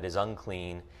one that is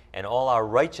unclean, and all our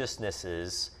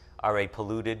righteousnesses are a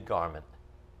polluted garment.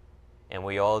 And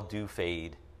we all do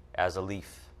fade as a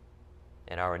leaf,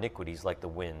 and our iniquities like the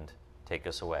wind take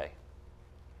us away.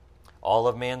 All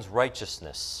of man's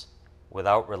righteousness,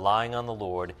 without relying on the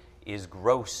Lord, is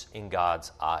gross in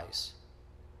God's eyes.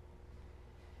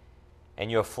 And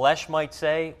your flesh might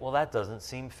say, well, that doesn't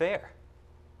seem fair.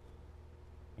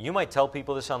 You might tell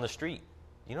people this on the street.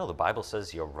 You know, the Bible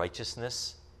says your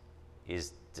righteousness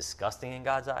is disgusting in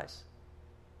God's eyes.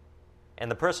 And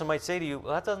the person might say to you,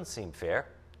 well, that doesn't seem fair.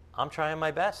 I'm trying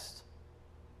my best.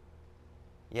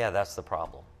 Yeah, that's the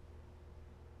problem.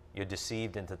 You're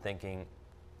deceived into thinking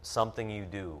something you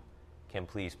do can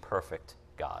please perfect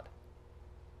God.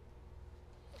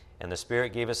 And the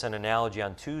Spirit gave us an analogy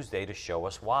on Tuesday to show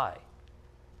us why.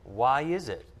 Why is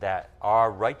it that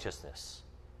our righteousness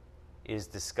is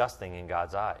disgusting in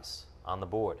God's eyes on the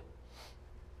board?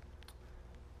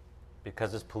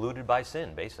 Because it's polluted by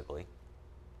sin, basically.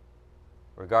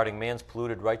 Regarding man's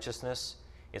polluted righteousness,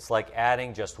 it's like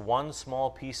adding just one small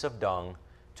piece of dung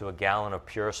to a gallon of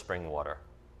pure spring water.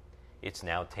 It's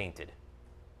now tainted,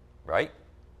 right?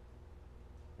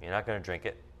 You're not going to drink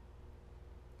it.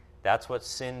 That's what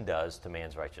sin does to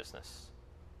man's righteousness.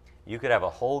 You could have a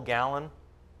whole gallon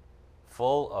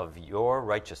full of your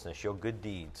righteousness, your good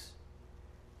deeds,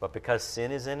 but because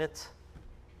sin is in it,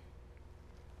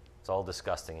 it's all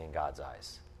disgusting in God's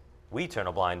eyes. We turn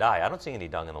a blind eye. I don't see any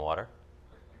dung in the water.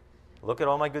 Look at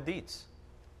all my good deeds.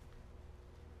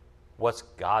 What's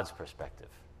God's perspective?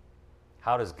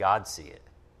 How does God see it?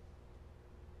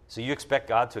 So you expect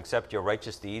God to accept your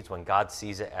righteous deeds when God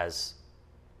sees it as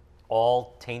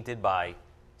all tainted by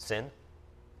sin?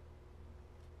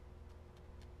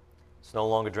 It's no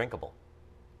longer drinkable.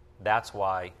 That's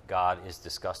why God is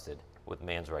disgusted with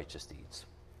man's righteous deeds,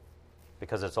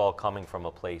 because it's all coming from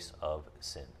a place of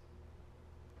sin.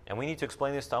 And we need to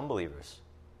explain this to unbelievers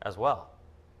as well,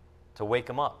 to wake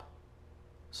them up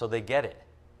so they get it.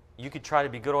 You could try to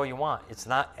be good all you want. It's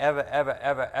not ever, ever,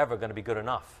 ever, ever going to be good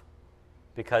enough,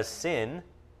 because sin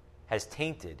has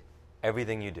tainted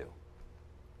everything you do,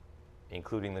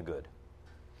 including the good.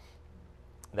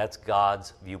 That's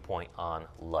God's viewpoint on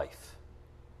life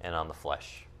and on the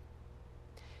flesh.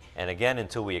 And again,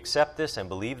 until we accept this and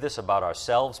believe this about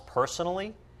ourselves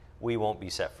personally, we won't be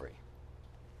set free.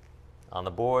 On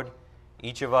the board,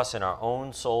 each of us in our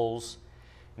own souls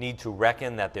need to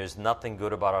reckon that there's nothing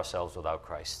good about ourselves without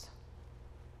Christ.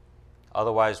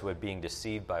 Otherwise, we're being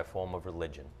deceived by a form of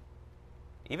religion.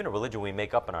 Even a religion we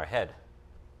make up in our head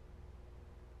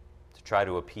to try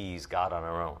to appease God on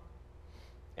our own.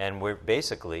 And we're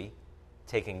basically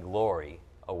taking glory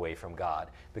away from God.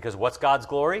 Because what's God's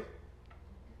glory?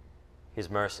 His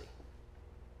mercy.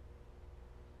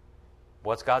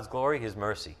 What's God's glory? His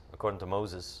mercy. According to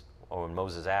Moses, or when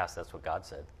Moses asked, that's what God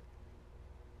said.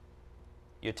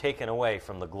 You're taken away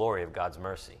from the glory of God's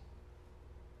mercy.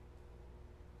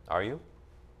 Are you?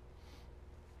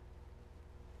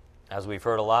 As we've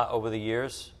heard a lot over the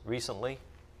years recently,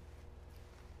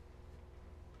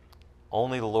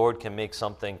 only the Lord can make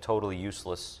something totally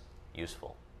useless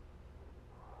useful.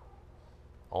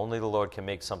 Only the Lord can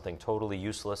make something totally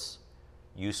useless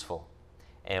useful.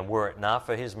 And were it not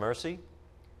for His mercy,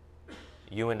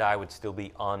 you and I would still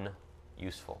be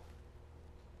unuseful,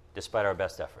 despite our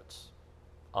best efforts.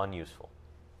 Unuseful.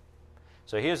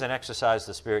 So here's an exercise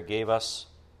the Spirit gave us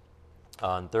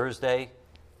on Thursday.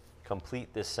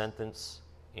 Complete this sentence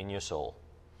in your soul.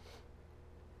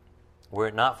 Were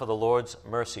it not for the Lord's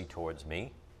mercy towards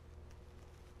me.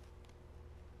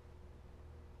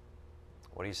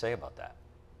 What do you say about that?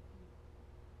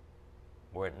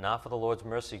 Were it not for the Lord's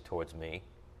mercy towards me,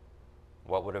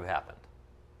 what would have happened?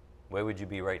 Where would you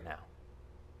be right now?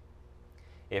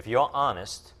 If you're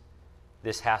honest,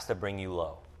 this has to bring you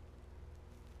low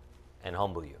and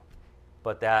humble you.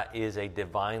 But that is a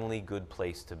divinely good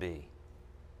place to be.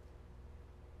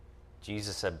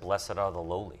 Jesus said, blessed are the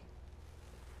lowly.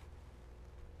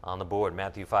 On the board,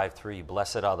 Matthew 5:3,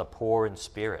 blessed are the poor in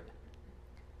spirit,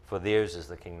 for theirs is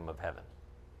the kingdom of heaven.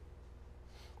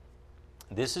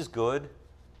 This is good.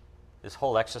 This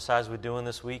whole exercise we're doing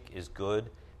this week is good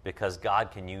because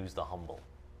God can use the humble.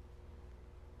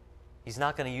 He's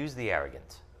not going to use the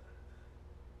arrogant.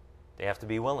 They have to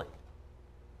be willing.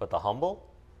 But the humble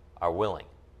are willing.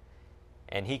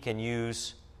 And He can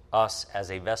use us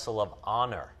as a vessel of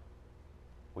honor,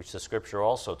 which the Scripture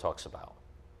also talks about,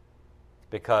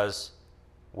 because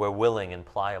we're willing and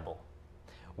pliable.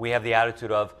 We have the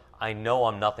attitude of, I know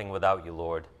I'm nothing without you,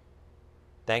 Lord,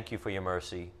 Thank you for your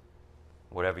mercy,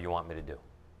 whatever you want me to do.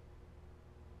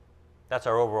 That's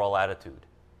our overall attitude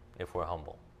if we're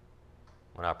humble.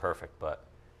 We're not perfect, but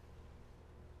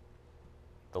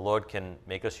the Lord can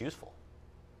make us useful,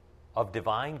 of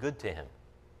divine good to him.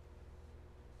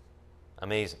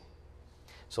 Amazing.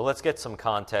 So let's get some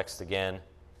context again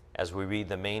as we read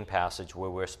the main passage where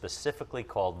we're specifically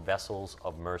called vessels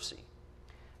of mercy.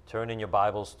 Turn in your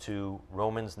Bibles to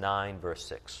Romans 9, verse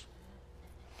 6.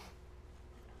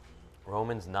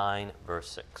 Romans 9, verse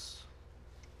 6.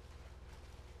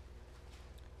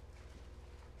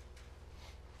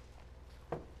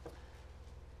 I'm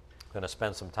going to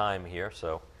spend some time here,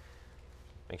 so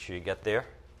make sure you get there.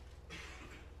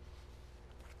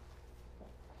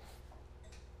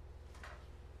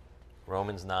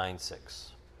 Romans 9,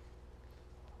 6.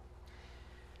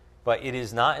 But it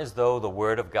is not as though the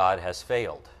word of God has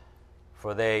failed,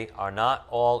 for they are not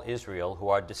all Israel who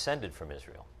are descended from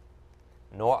Israel,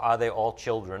 nor are they all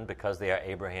children because they are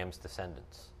Abraham's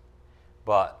descendants.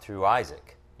 But through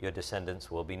Isaac your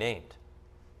descendants will be named.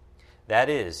 That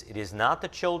is, it is not the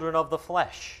children of the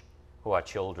flesh who are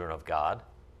children of God,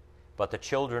 but the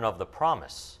children of the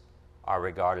promise are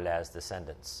regarded as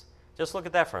descendants. Just look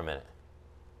at that for a minute.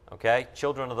 Okay?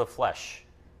 Children of the flesh.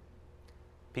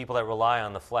 People that rely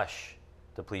on the flesh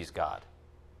to please God.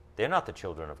 They're not the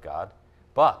children of God,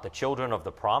 but the children of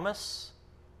the promise,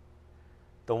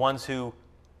 the ones who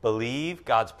believe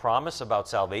God's promise about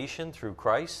salvation through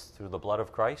Christ, through the blood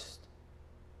of Christ,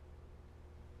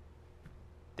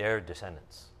 they're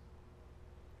descendants.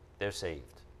 They're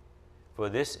saved. For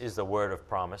this is the word of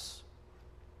promise.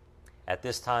 At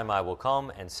this time I will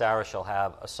come, and Sarah shall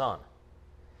have a son.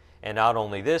 And not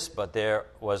only this, but there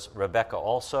was Rebekah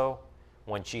also,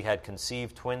 when she had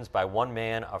conceived twins by one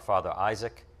man, our father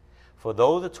Isaac. For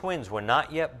though the twins were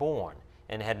not yet born,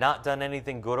 and had not done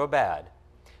anything good or bad,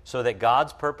 so that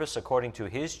God's purpose according to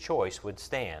his choice would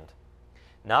stand,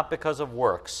 not because of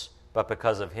works, but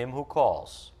because of him who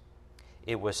calls,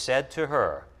 it was said to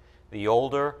her, the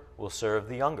older will serve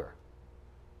the younger.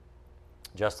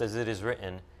 Just as it is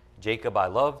written, Jacob I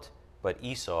loved, but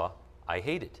Esau I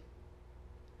hated.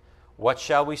 What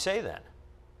shall we say then?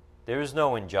 There is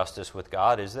no injustice with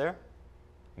God, is there?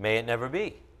 May it never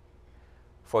be.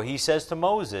 For he says to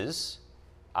Moses,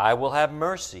 I will have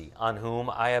mercy on whom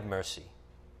I have mercy,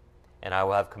 and I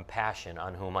will have compassion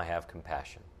on whom I have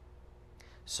compassion.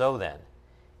 So then,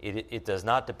 it does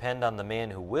not depend on the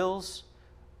man who wills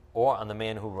or on the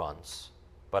man who runs,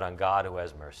 but on God who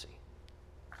has mercy.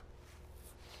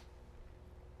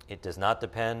 It does not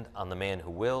depend on the man who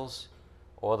wills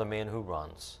or the man who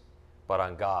runs, but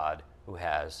on God who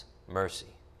has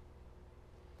mercy.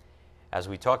 As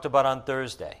we talked about on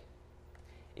Thursday,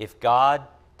 if God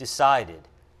decided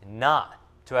not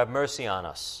to have mercy on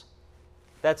us,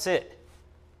 that's it.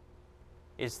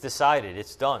 It's decided.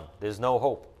 It's done. There's no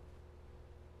hope.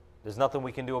 There's nothing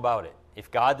we can do about it. If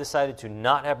God decided to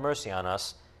not have mercy on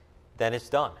us, then it's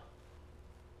done.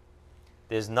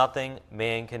 There's nothing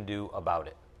man can do about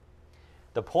it.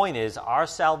 The point is, our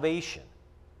salvation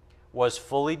was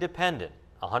fully dependent,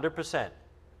 100%,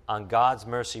 on God's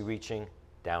mercy reaching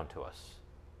down to us.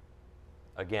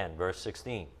 Again, verse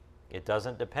 16. It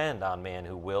doesn't depend on man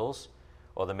who wills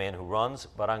or the man who runs,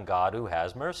 but on God who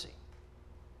has mercy.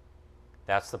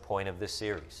 That's the point of this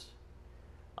series.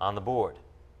 On the board.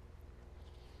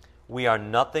 We are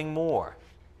nothing more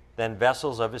than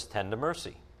vessels of his tender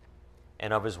mercy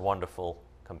and of his wonderful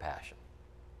compassion.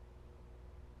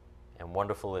 And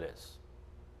wonderful it is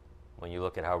when you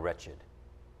look at how wretched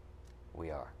we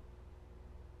are.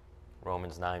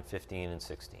 Romans 9, 15 and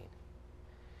 16.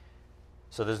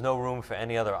 So there's no room for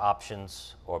any other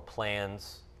options or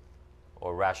plans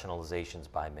or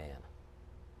rationalizations by man.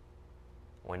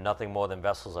 We're nothing more than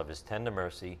vessels of his tender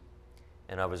mercy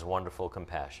and of his wonderful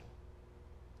compassion.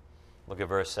 Look at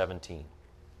verse 17.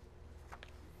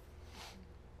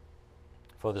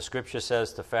 For the scripture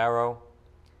says to Pharaoh,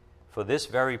 for this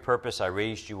very purpose I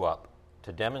raised you up,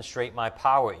 to demonstrate my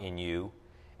power in you,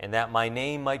 and that my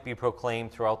name might be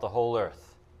proclaimed throughout the whole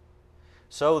earth.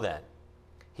 So then,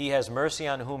 he has mercy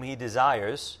on whom he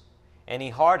desires, and he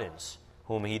hardens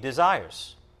whom he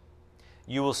desires.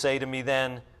 You will say to me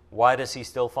then, why does he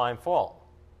still find fault?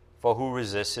 For who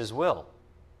resists his will?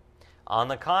 On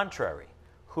the contrary,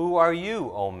 who are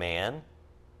you, O man,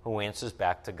 who answers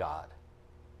back to God?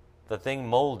 The thing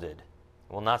molded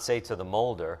will not say to the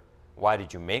molder, why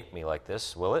did you make me like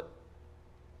this, will it?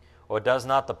 Or does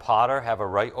not the potter have a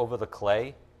right over the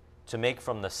clay to make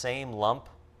from the same lump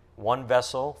one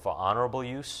vessel for honorable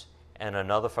use and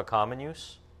another for common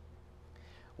use?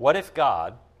 What if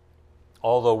God,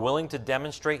 although willing to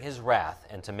demonstrate his wrath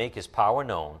and to make his power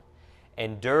known,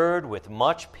 endured with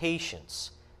much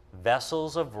patience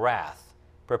vessels of wrath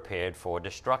prepared for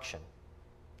destruction.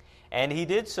 And he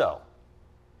did so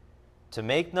to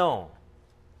make known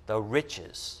the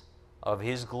riches of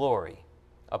his glory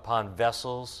upon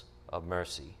vessels of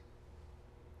mercy,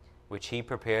 which he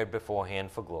prepared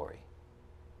beforehand for glory,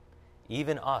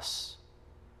 even us,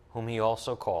 whom he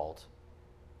also called,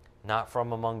 not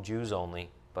from among Jews only,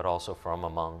 but also from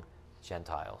among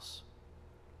Gentiles.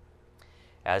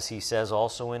 As he says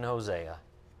also in Hosea,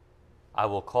 I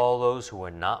will call those who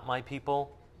are not my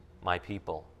people,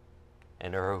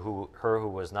 and her who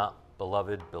was not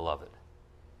beloved, beloved.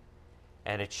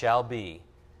 And it shall be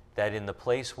that in the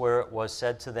place where it was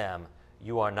said to them,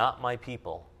 you are not my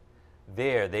people,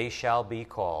 there they shall be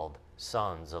called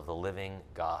sons of the living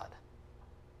God.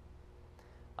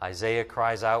 Isaiah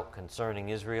cries out concerning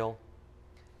Israel,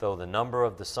 though the number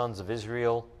of the sons of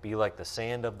Israel be like the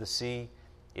sand of the sea,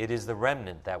 it is the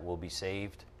remnant that will be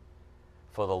saved.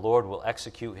 For the Lord will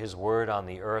execute his word on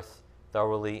the earth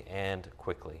thoroughly and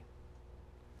quickly.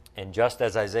 And just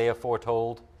as Isaiah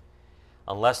foretold,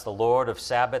 unless the Lord of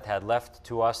Sabaoth had left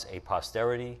to us a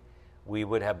posterity, we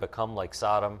would have become like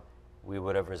Sodom, we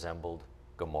would have resembled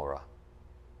Gomorrah.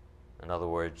 In other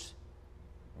words,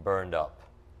 burned up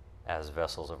as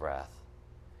vessels of wrath.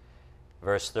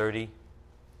 Verse 30,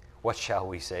 what shall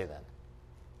we say then?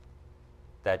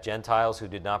 That Gentiles who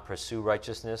did not pursue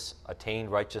righteousness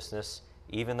attained righteousness,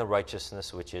 even the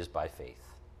righteousness which is by faith.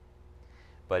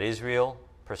 But Israel,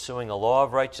 pursuing a law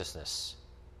of righteousness,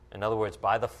 in other words,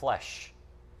 by the flesh,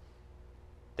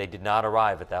 they did not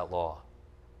arrive at that law.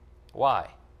 Why?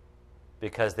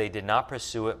 Because they did not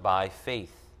pursue it by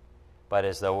faith, but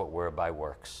as though it were by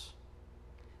works.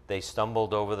 They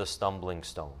stumbled over the stumbling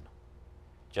stone,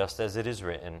 just as it is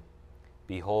written,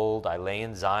 behold, I lay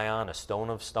in Zion a stone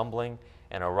of stumbling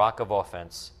and a rock of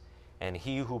offense, and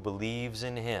he who believes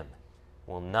in him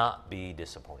will not be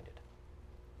disappointed.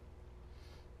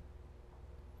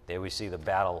 There we see the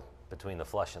battle between the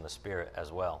flesh and the spirit as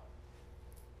well.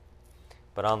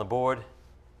 But on the board,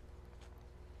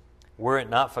 were it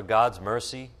not for God's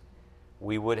mercy,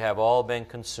 we would have all been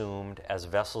consumed as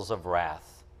vessels of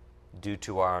wrath due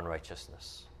to our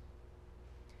unrighteousness.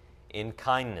 In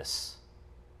kindness,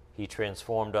 he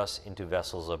transformed us into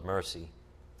vessels of mercy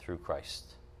through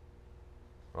Christ.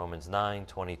 Romans 9,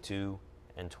 22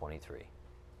 and 23.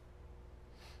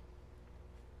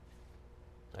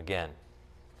 Again,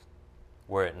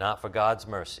 were it not for God's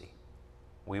mercy,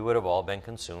 we would have all been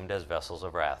consumed as vessels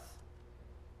of wrath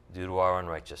due to our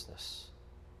unrighteousness.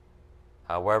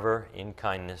 However, in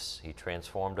kindness, he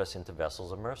transformed us into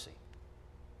vessels of mercy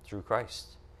through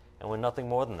Christ. And we're nothing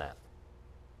more than that.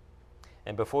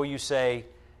 And before you say,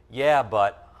 yeah,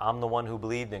 but I'm the one who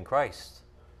believed in Christ,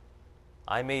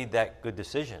 I made that good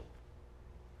decision.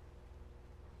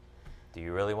 Do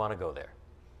you really want to go there?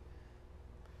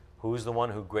 Who's the one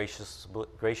who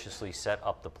graciously set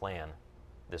up the plan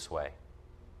this way?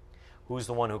 Who's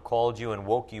the one who called you and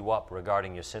woke you up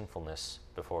regarding your sinfulness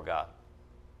before God?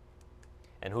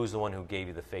 And who's the one who gave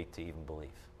you the faith to even believe?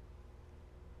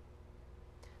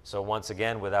 So once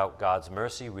again, without God's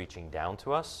mercy reaching down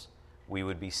to us, we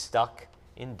would be stuck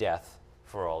in death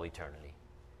for all eternity,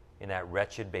 in that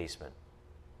wretched basement,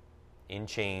 in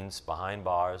chains, behind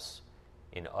bars,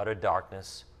 in utter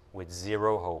darkness, with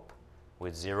zero hope,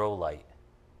 with zero light.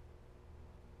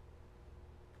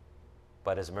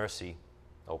 But his mercy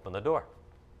opened the door.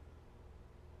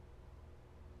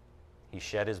 He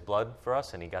shed his blood for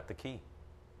us and he got the key.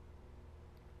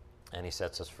 And he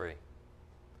sets us free.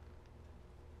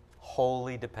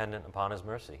 Wholly dependent upon his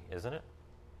mercy, isn't it?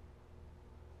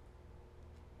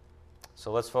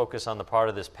 So let's focus on the part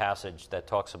of this passage that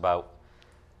talks about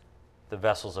the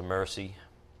vessels of mercy.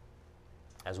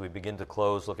 As we begin to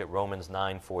close, look at Romans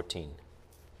 9:14.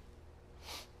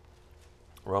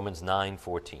 Romans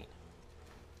 9:14.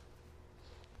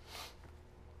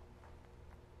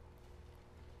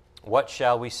 What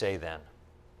shall we say then?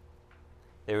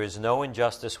 There is no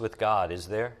injustice with God, is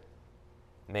there?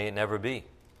 May it never be.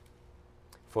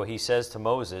 For he says to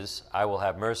Moses, I will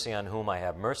have mercy on whom I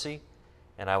have mercy,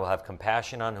 and I will have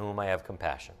compassion on whom I have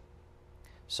compassion.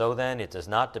 So then, it does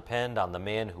not depend on the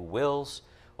man who wills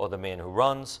or the man who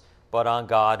runs, but on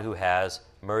God who has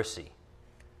mercy.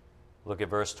 Look at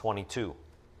verse 22.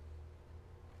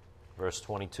 Verse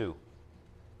 22.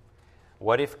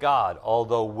 What if God,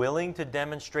 although willing to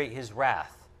demonstrate his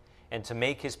wrath and to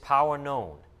make his power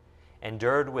known,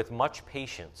 endured with much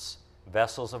patience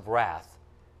vessels of wrath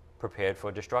prepared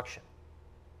for destruction?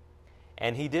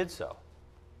 And he did so,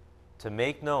 to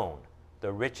make known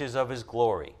the riches of his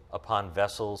glory upon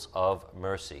vessels of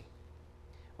mercy,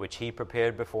 which he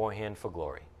prepared beforehand for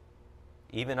glory,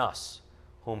 even us,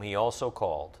 whom he also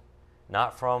called,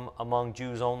 not from among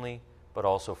Jews only, but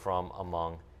also from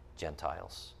among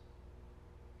Gentiles.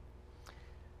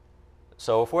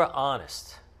 So if we're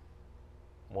honest,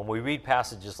 when we read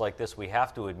passages like this, we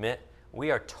have to admit we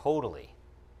are totally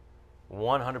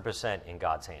 100% in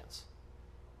God's hands.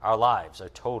 Our lives are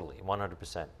totally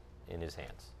 100% in his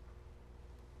hands.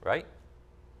 Right?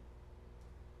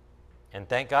 And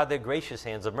thank God they're gracious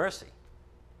hands of mercy.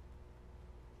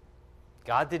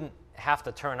 God didn't have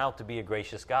to turn out to be a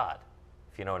gracious God,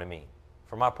 if you know what I mean,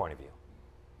 from our point of view.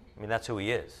 I mean, that's who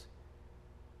he is.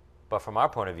 But from our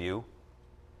point of view,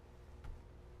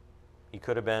 he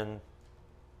could have been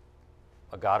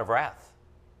a God of wrath,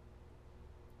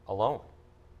 alone.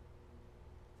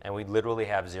 And we literally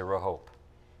have zero hope.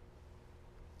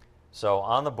 So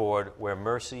on the board, we're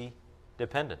mercy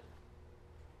dependent.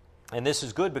 And this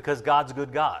is good because God's a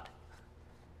good God.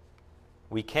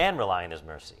 We can rely on his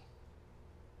mercy.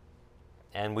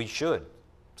 And we should,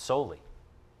 solely.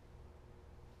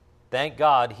 Thank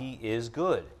God he is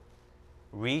good,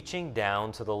 reaching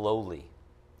down to the lowly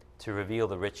to reveal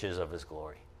the riches of his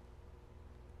glory.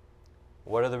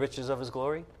 What are the riches of his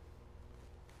glory?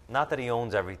 Not that he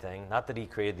owns everything, not that he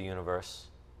created the universe,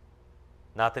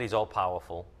 not that he's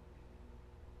all-powerful.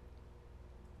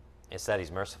 It's that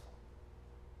he's merciful.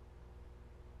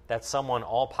 That someone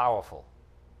all-powerful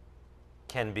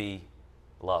can be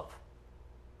love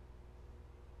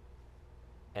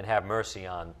and have mercy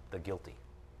on the guilty.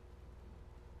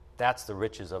 That's the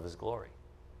riches of his glory.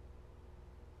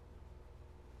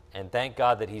 And thank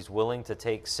God that he's willing to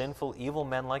take sinful, evil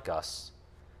men like us,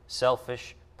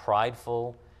 selfish,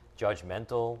 prideful,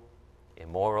 judgmental,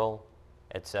 immoral,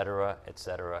 etc.,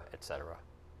 etc., etc.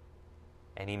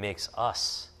 And he makes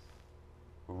us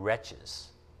wretches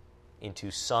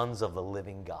into sons of the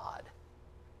living God.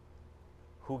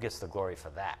 Who gets the glory for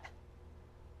that?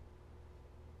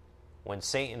 When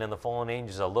Satan and the fallen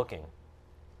angels are looking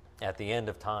at the end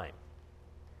of time,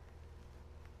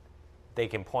 they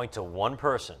can point to one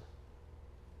person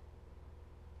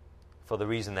for the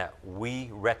reason that we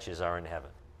wretches are in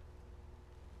heaven.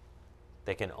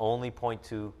 They can only point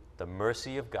to the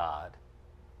mercy of God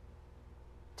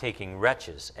taking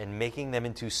wretches and making them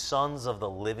into sons of the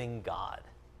living God.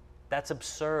 That's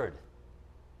absurd.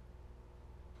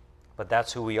 But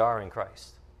that's who we are in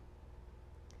Christ.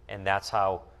 And that's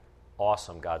how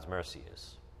awesome God's mercy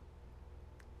is.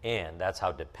 And that's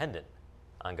how dependent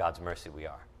on God's mercy we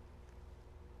are.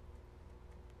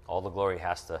 All the glory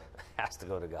has to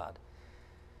go to God.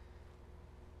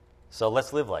 So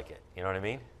let's live like it. You know what I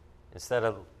mean? Instead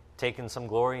of taking some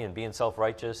glory and being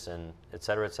self-righteous and et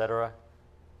cetera,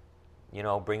 you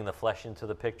know, bringing the flesh into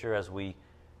the picture as we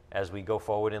go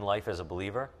forward in life as a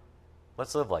believer,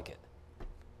 let's live like it.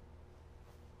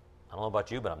 I don't know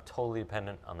about you, but I'm totally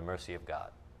dependent on the mercy of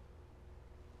God.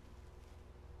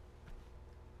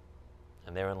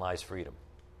 And therein lies freedom.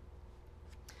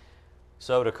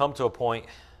 So to come to a point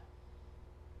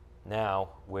now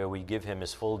where we give him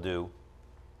his full due,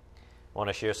 I want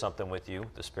to share something with you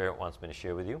the Spirit wants me to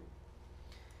share with you.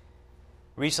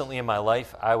 Recently in my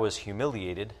life, I was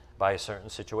humiliated by a certain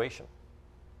situation.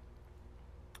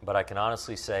 But I can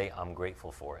honestly say I'm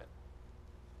grateful for it.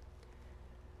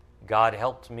 God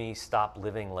helped me stop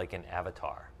living like an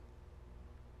avatar.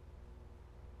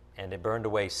 And it burned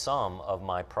away some of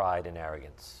my pride and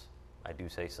arrogance. I do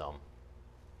say some.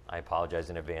 I apologize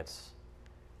in advance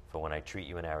for when I treat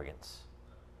you in arrogance.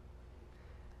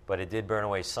 But it did burn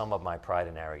away some of my pride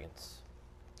and arrogance.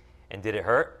 And did it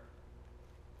hurt?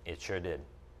 It sure did.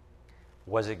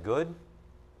 Was it good?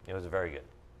 It was very good.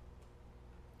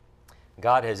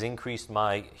 God has increased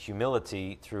my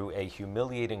humility through a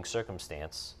humiliating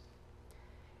circumstance.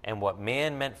 And what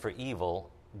man meant for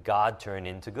evil, God turned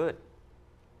into good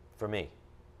for me.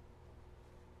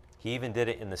 He even did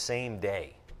it in the same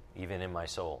day, even in my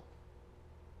soul.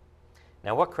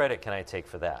 Now, what credit can I take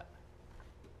for that?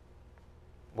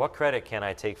 What credit can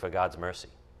I take for God's mercy?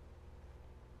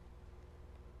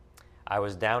 I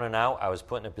was down and out. I was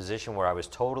put in a position where I was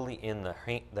totally in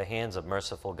the hands of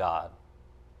merciful God.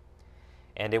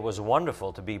 And it was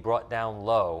wonderful to be brought down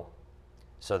low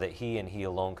so that he and he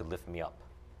alone could lift me up.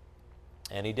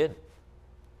 And he did.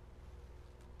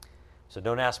 So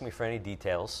don't ask me for any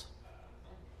details.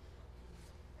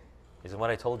 Isn't what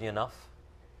I told you enough?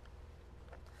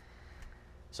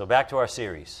 So back to our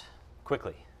series.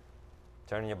 Quickly.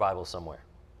 Turn in your Bible somewhere.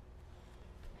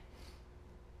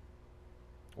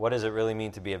 What does it really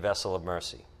mean to be a vessel of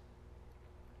mercy?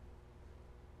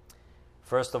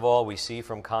 First of all, we see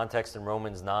from context in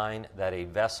Romans 9 that a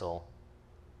vessel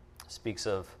speaks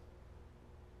of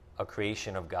a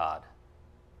creation of God.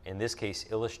 In this case,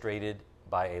 illustrated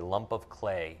by a lump of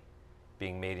clay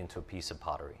being made into a piece of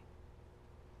pottery.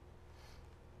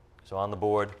 So on the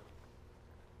board,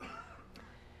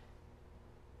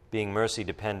 being mercy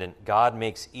dependent, God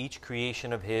makes each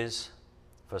creation of His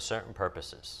for certain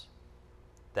purposes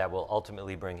that will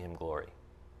ultimately bring Him glory.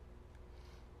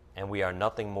 And we are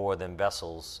nothing more than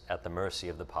vessels at the mercy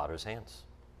of the potter's hands.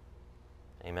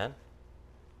 Amen?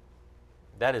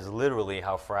 That is literally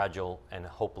how fragile and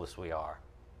hopeless we are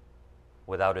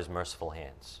without His merciful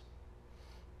hands.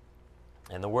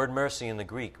 And the word mercy in the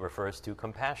Greek refers to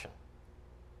compassion.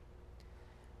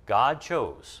 God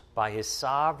chose, by His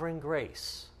sovereign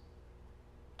grace,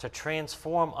 to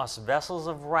transform us vessels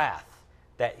of wrath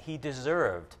that we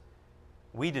deserved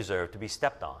to be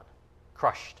stepped on,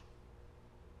 crushed.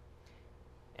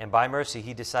 And by mercy,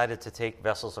 He decided to take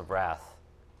vessels of wrath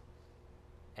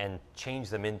and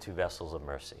change them into vessels of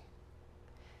mercy.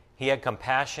 He had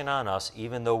compassion on us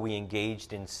even though we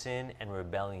engaged in sin and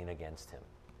rebellion against Him.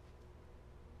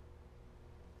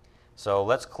 So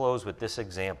let's close with this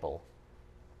example.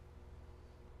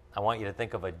 I want you to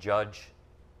think of a judge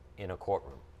in a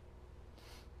courtroom.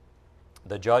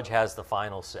 The judge has the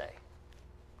final say,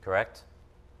 correct?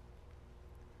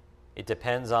 It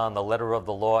depends on the letter of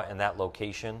the law in that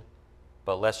location,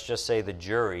 but let's just say the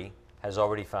jury has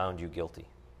already found you guilty.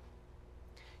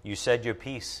 You said your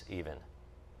piece even.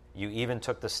 You even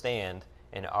took the stand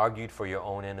and argued for your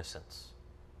own innocence.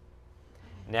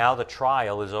 Now the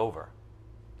trial is over,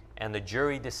 and the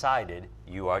jury decided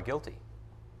you are guilty.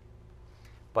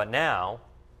 But now,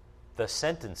 the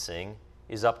sentencing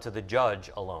is up to the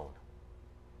judge alone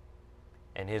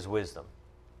and his wisdom.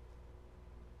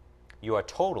 You are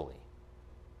totally,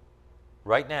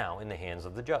 right now, in the hands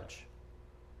of the judge.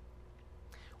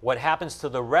 What happens to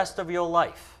the rest of your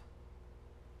life,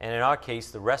 and in our case,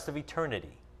 the rest of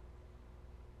eternity,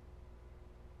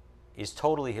 is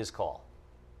totally his call,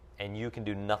 and you can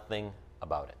do nothing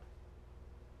about it.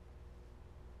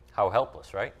 How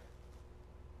helpless, right?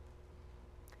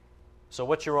 So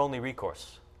what's your only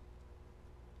recourse?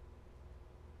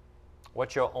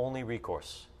 What's your only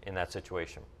recourse in that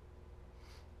situation?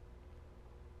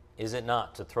 Is it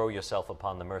not to throw yourself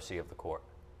upon the mercy of the court?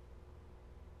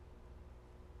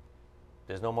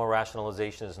 There's no more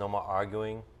rationalization, there's no more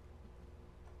arguing.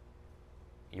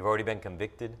 You've already been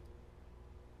convicted.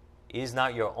 Is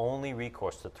not your only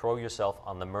recourse to throw yourself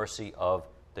on the mercy of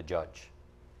the judge?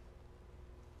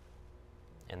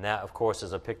 And that, of course,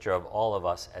 is a picture of all of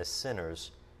us as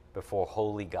sinners before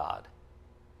holy God.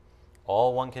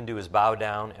 All one can do is bow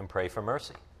down and pray for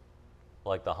mercy,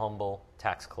 like the humble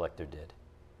tax collector did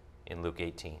in Luke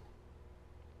 18.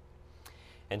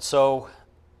 And so,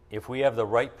 if we have the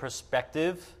right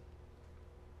perspective,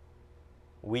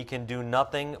 we can do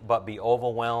nothing but be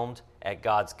overwhelmed at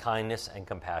God's kindness and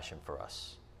compassion for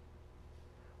us.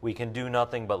 We can do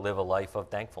nothing but live a life of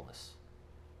thankfulness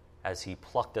as He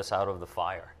plucked us out of the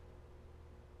fire,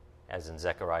 as in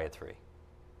Zechariah 3.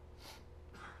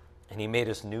 And He made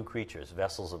us new creatures,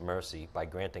 vessels of mercy, by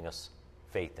granting us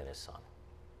faith in His Son.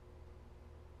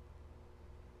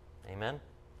 Amen?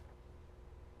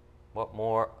 What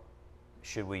more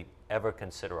should we ever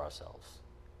consider ourselves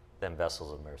than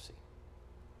vessels of mercy?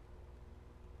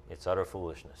 It's utter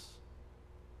foolishness.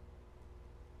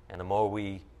 And the more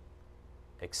we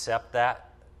accept that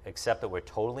we're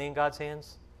totally in God's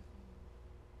hands,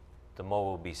 the more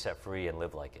we'll be set free and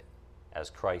live like it, as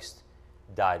Christ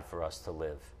died for us to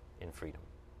live in freedom.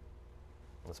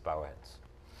 Let's bow our heads.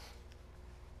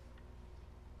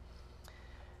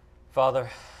 Father,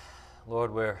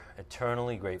 Lord, we're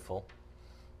eternally grateful.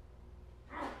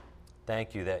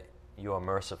 Thank you that you are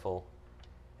merciful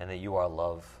and that you are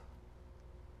love.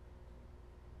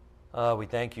 We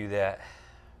thank you that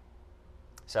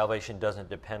salvation doesn't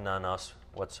depend on us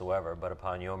whatsoever, but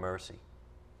upon your mercy.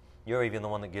 You're even the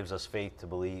one that gives us faith to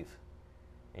believe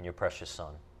in your precious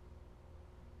Son.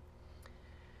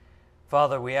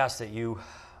 Father, we ask that you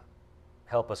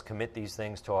help us commit these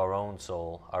things to our own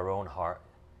soul, our own heart,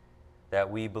 that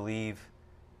we believe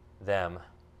them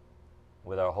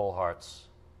with our whole hearts,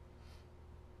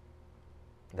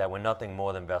 that we're nothing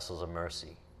more than vessels of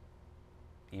mercy.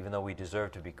 Even though we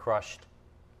deserve to be crushed,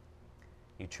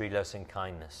 you treat us in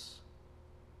kindness.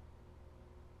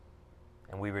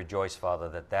 And we rejoice, Father,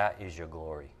 that that is your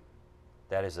glory.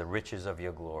 That is the riches of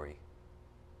your glory,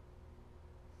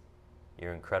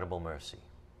 your incredible mercy.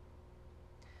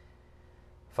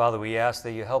 Father, we ask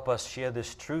that you help us share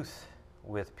this truth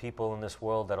with people in this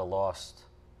world that are lost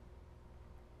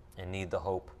and need the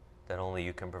hope that only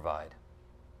you can provide.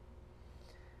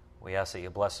 We ask that you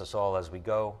bless us all as we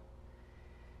go.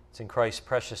 It's in Christ's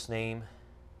precious name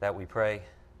that we pray,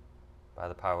 by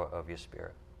the power of your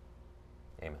Spirit.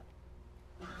 Amen.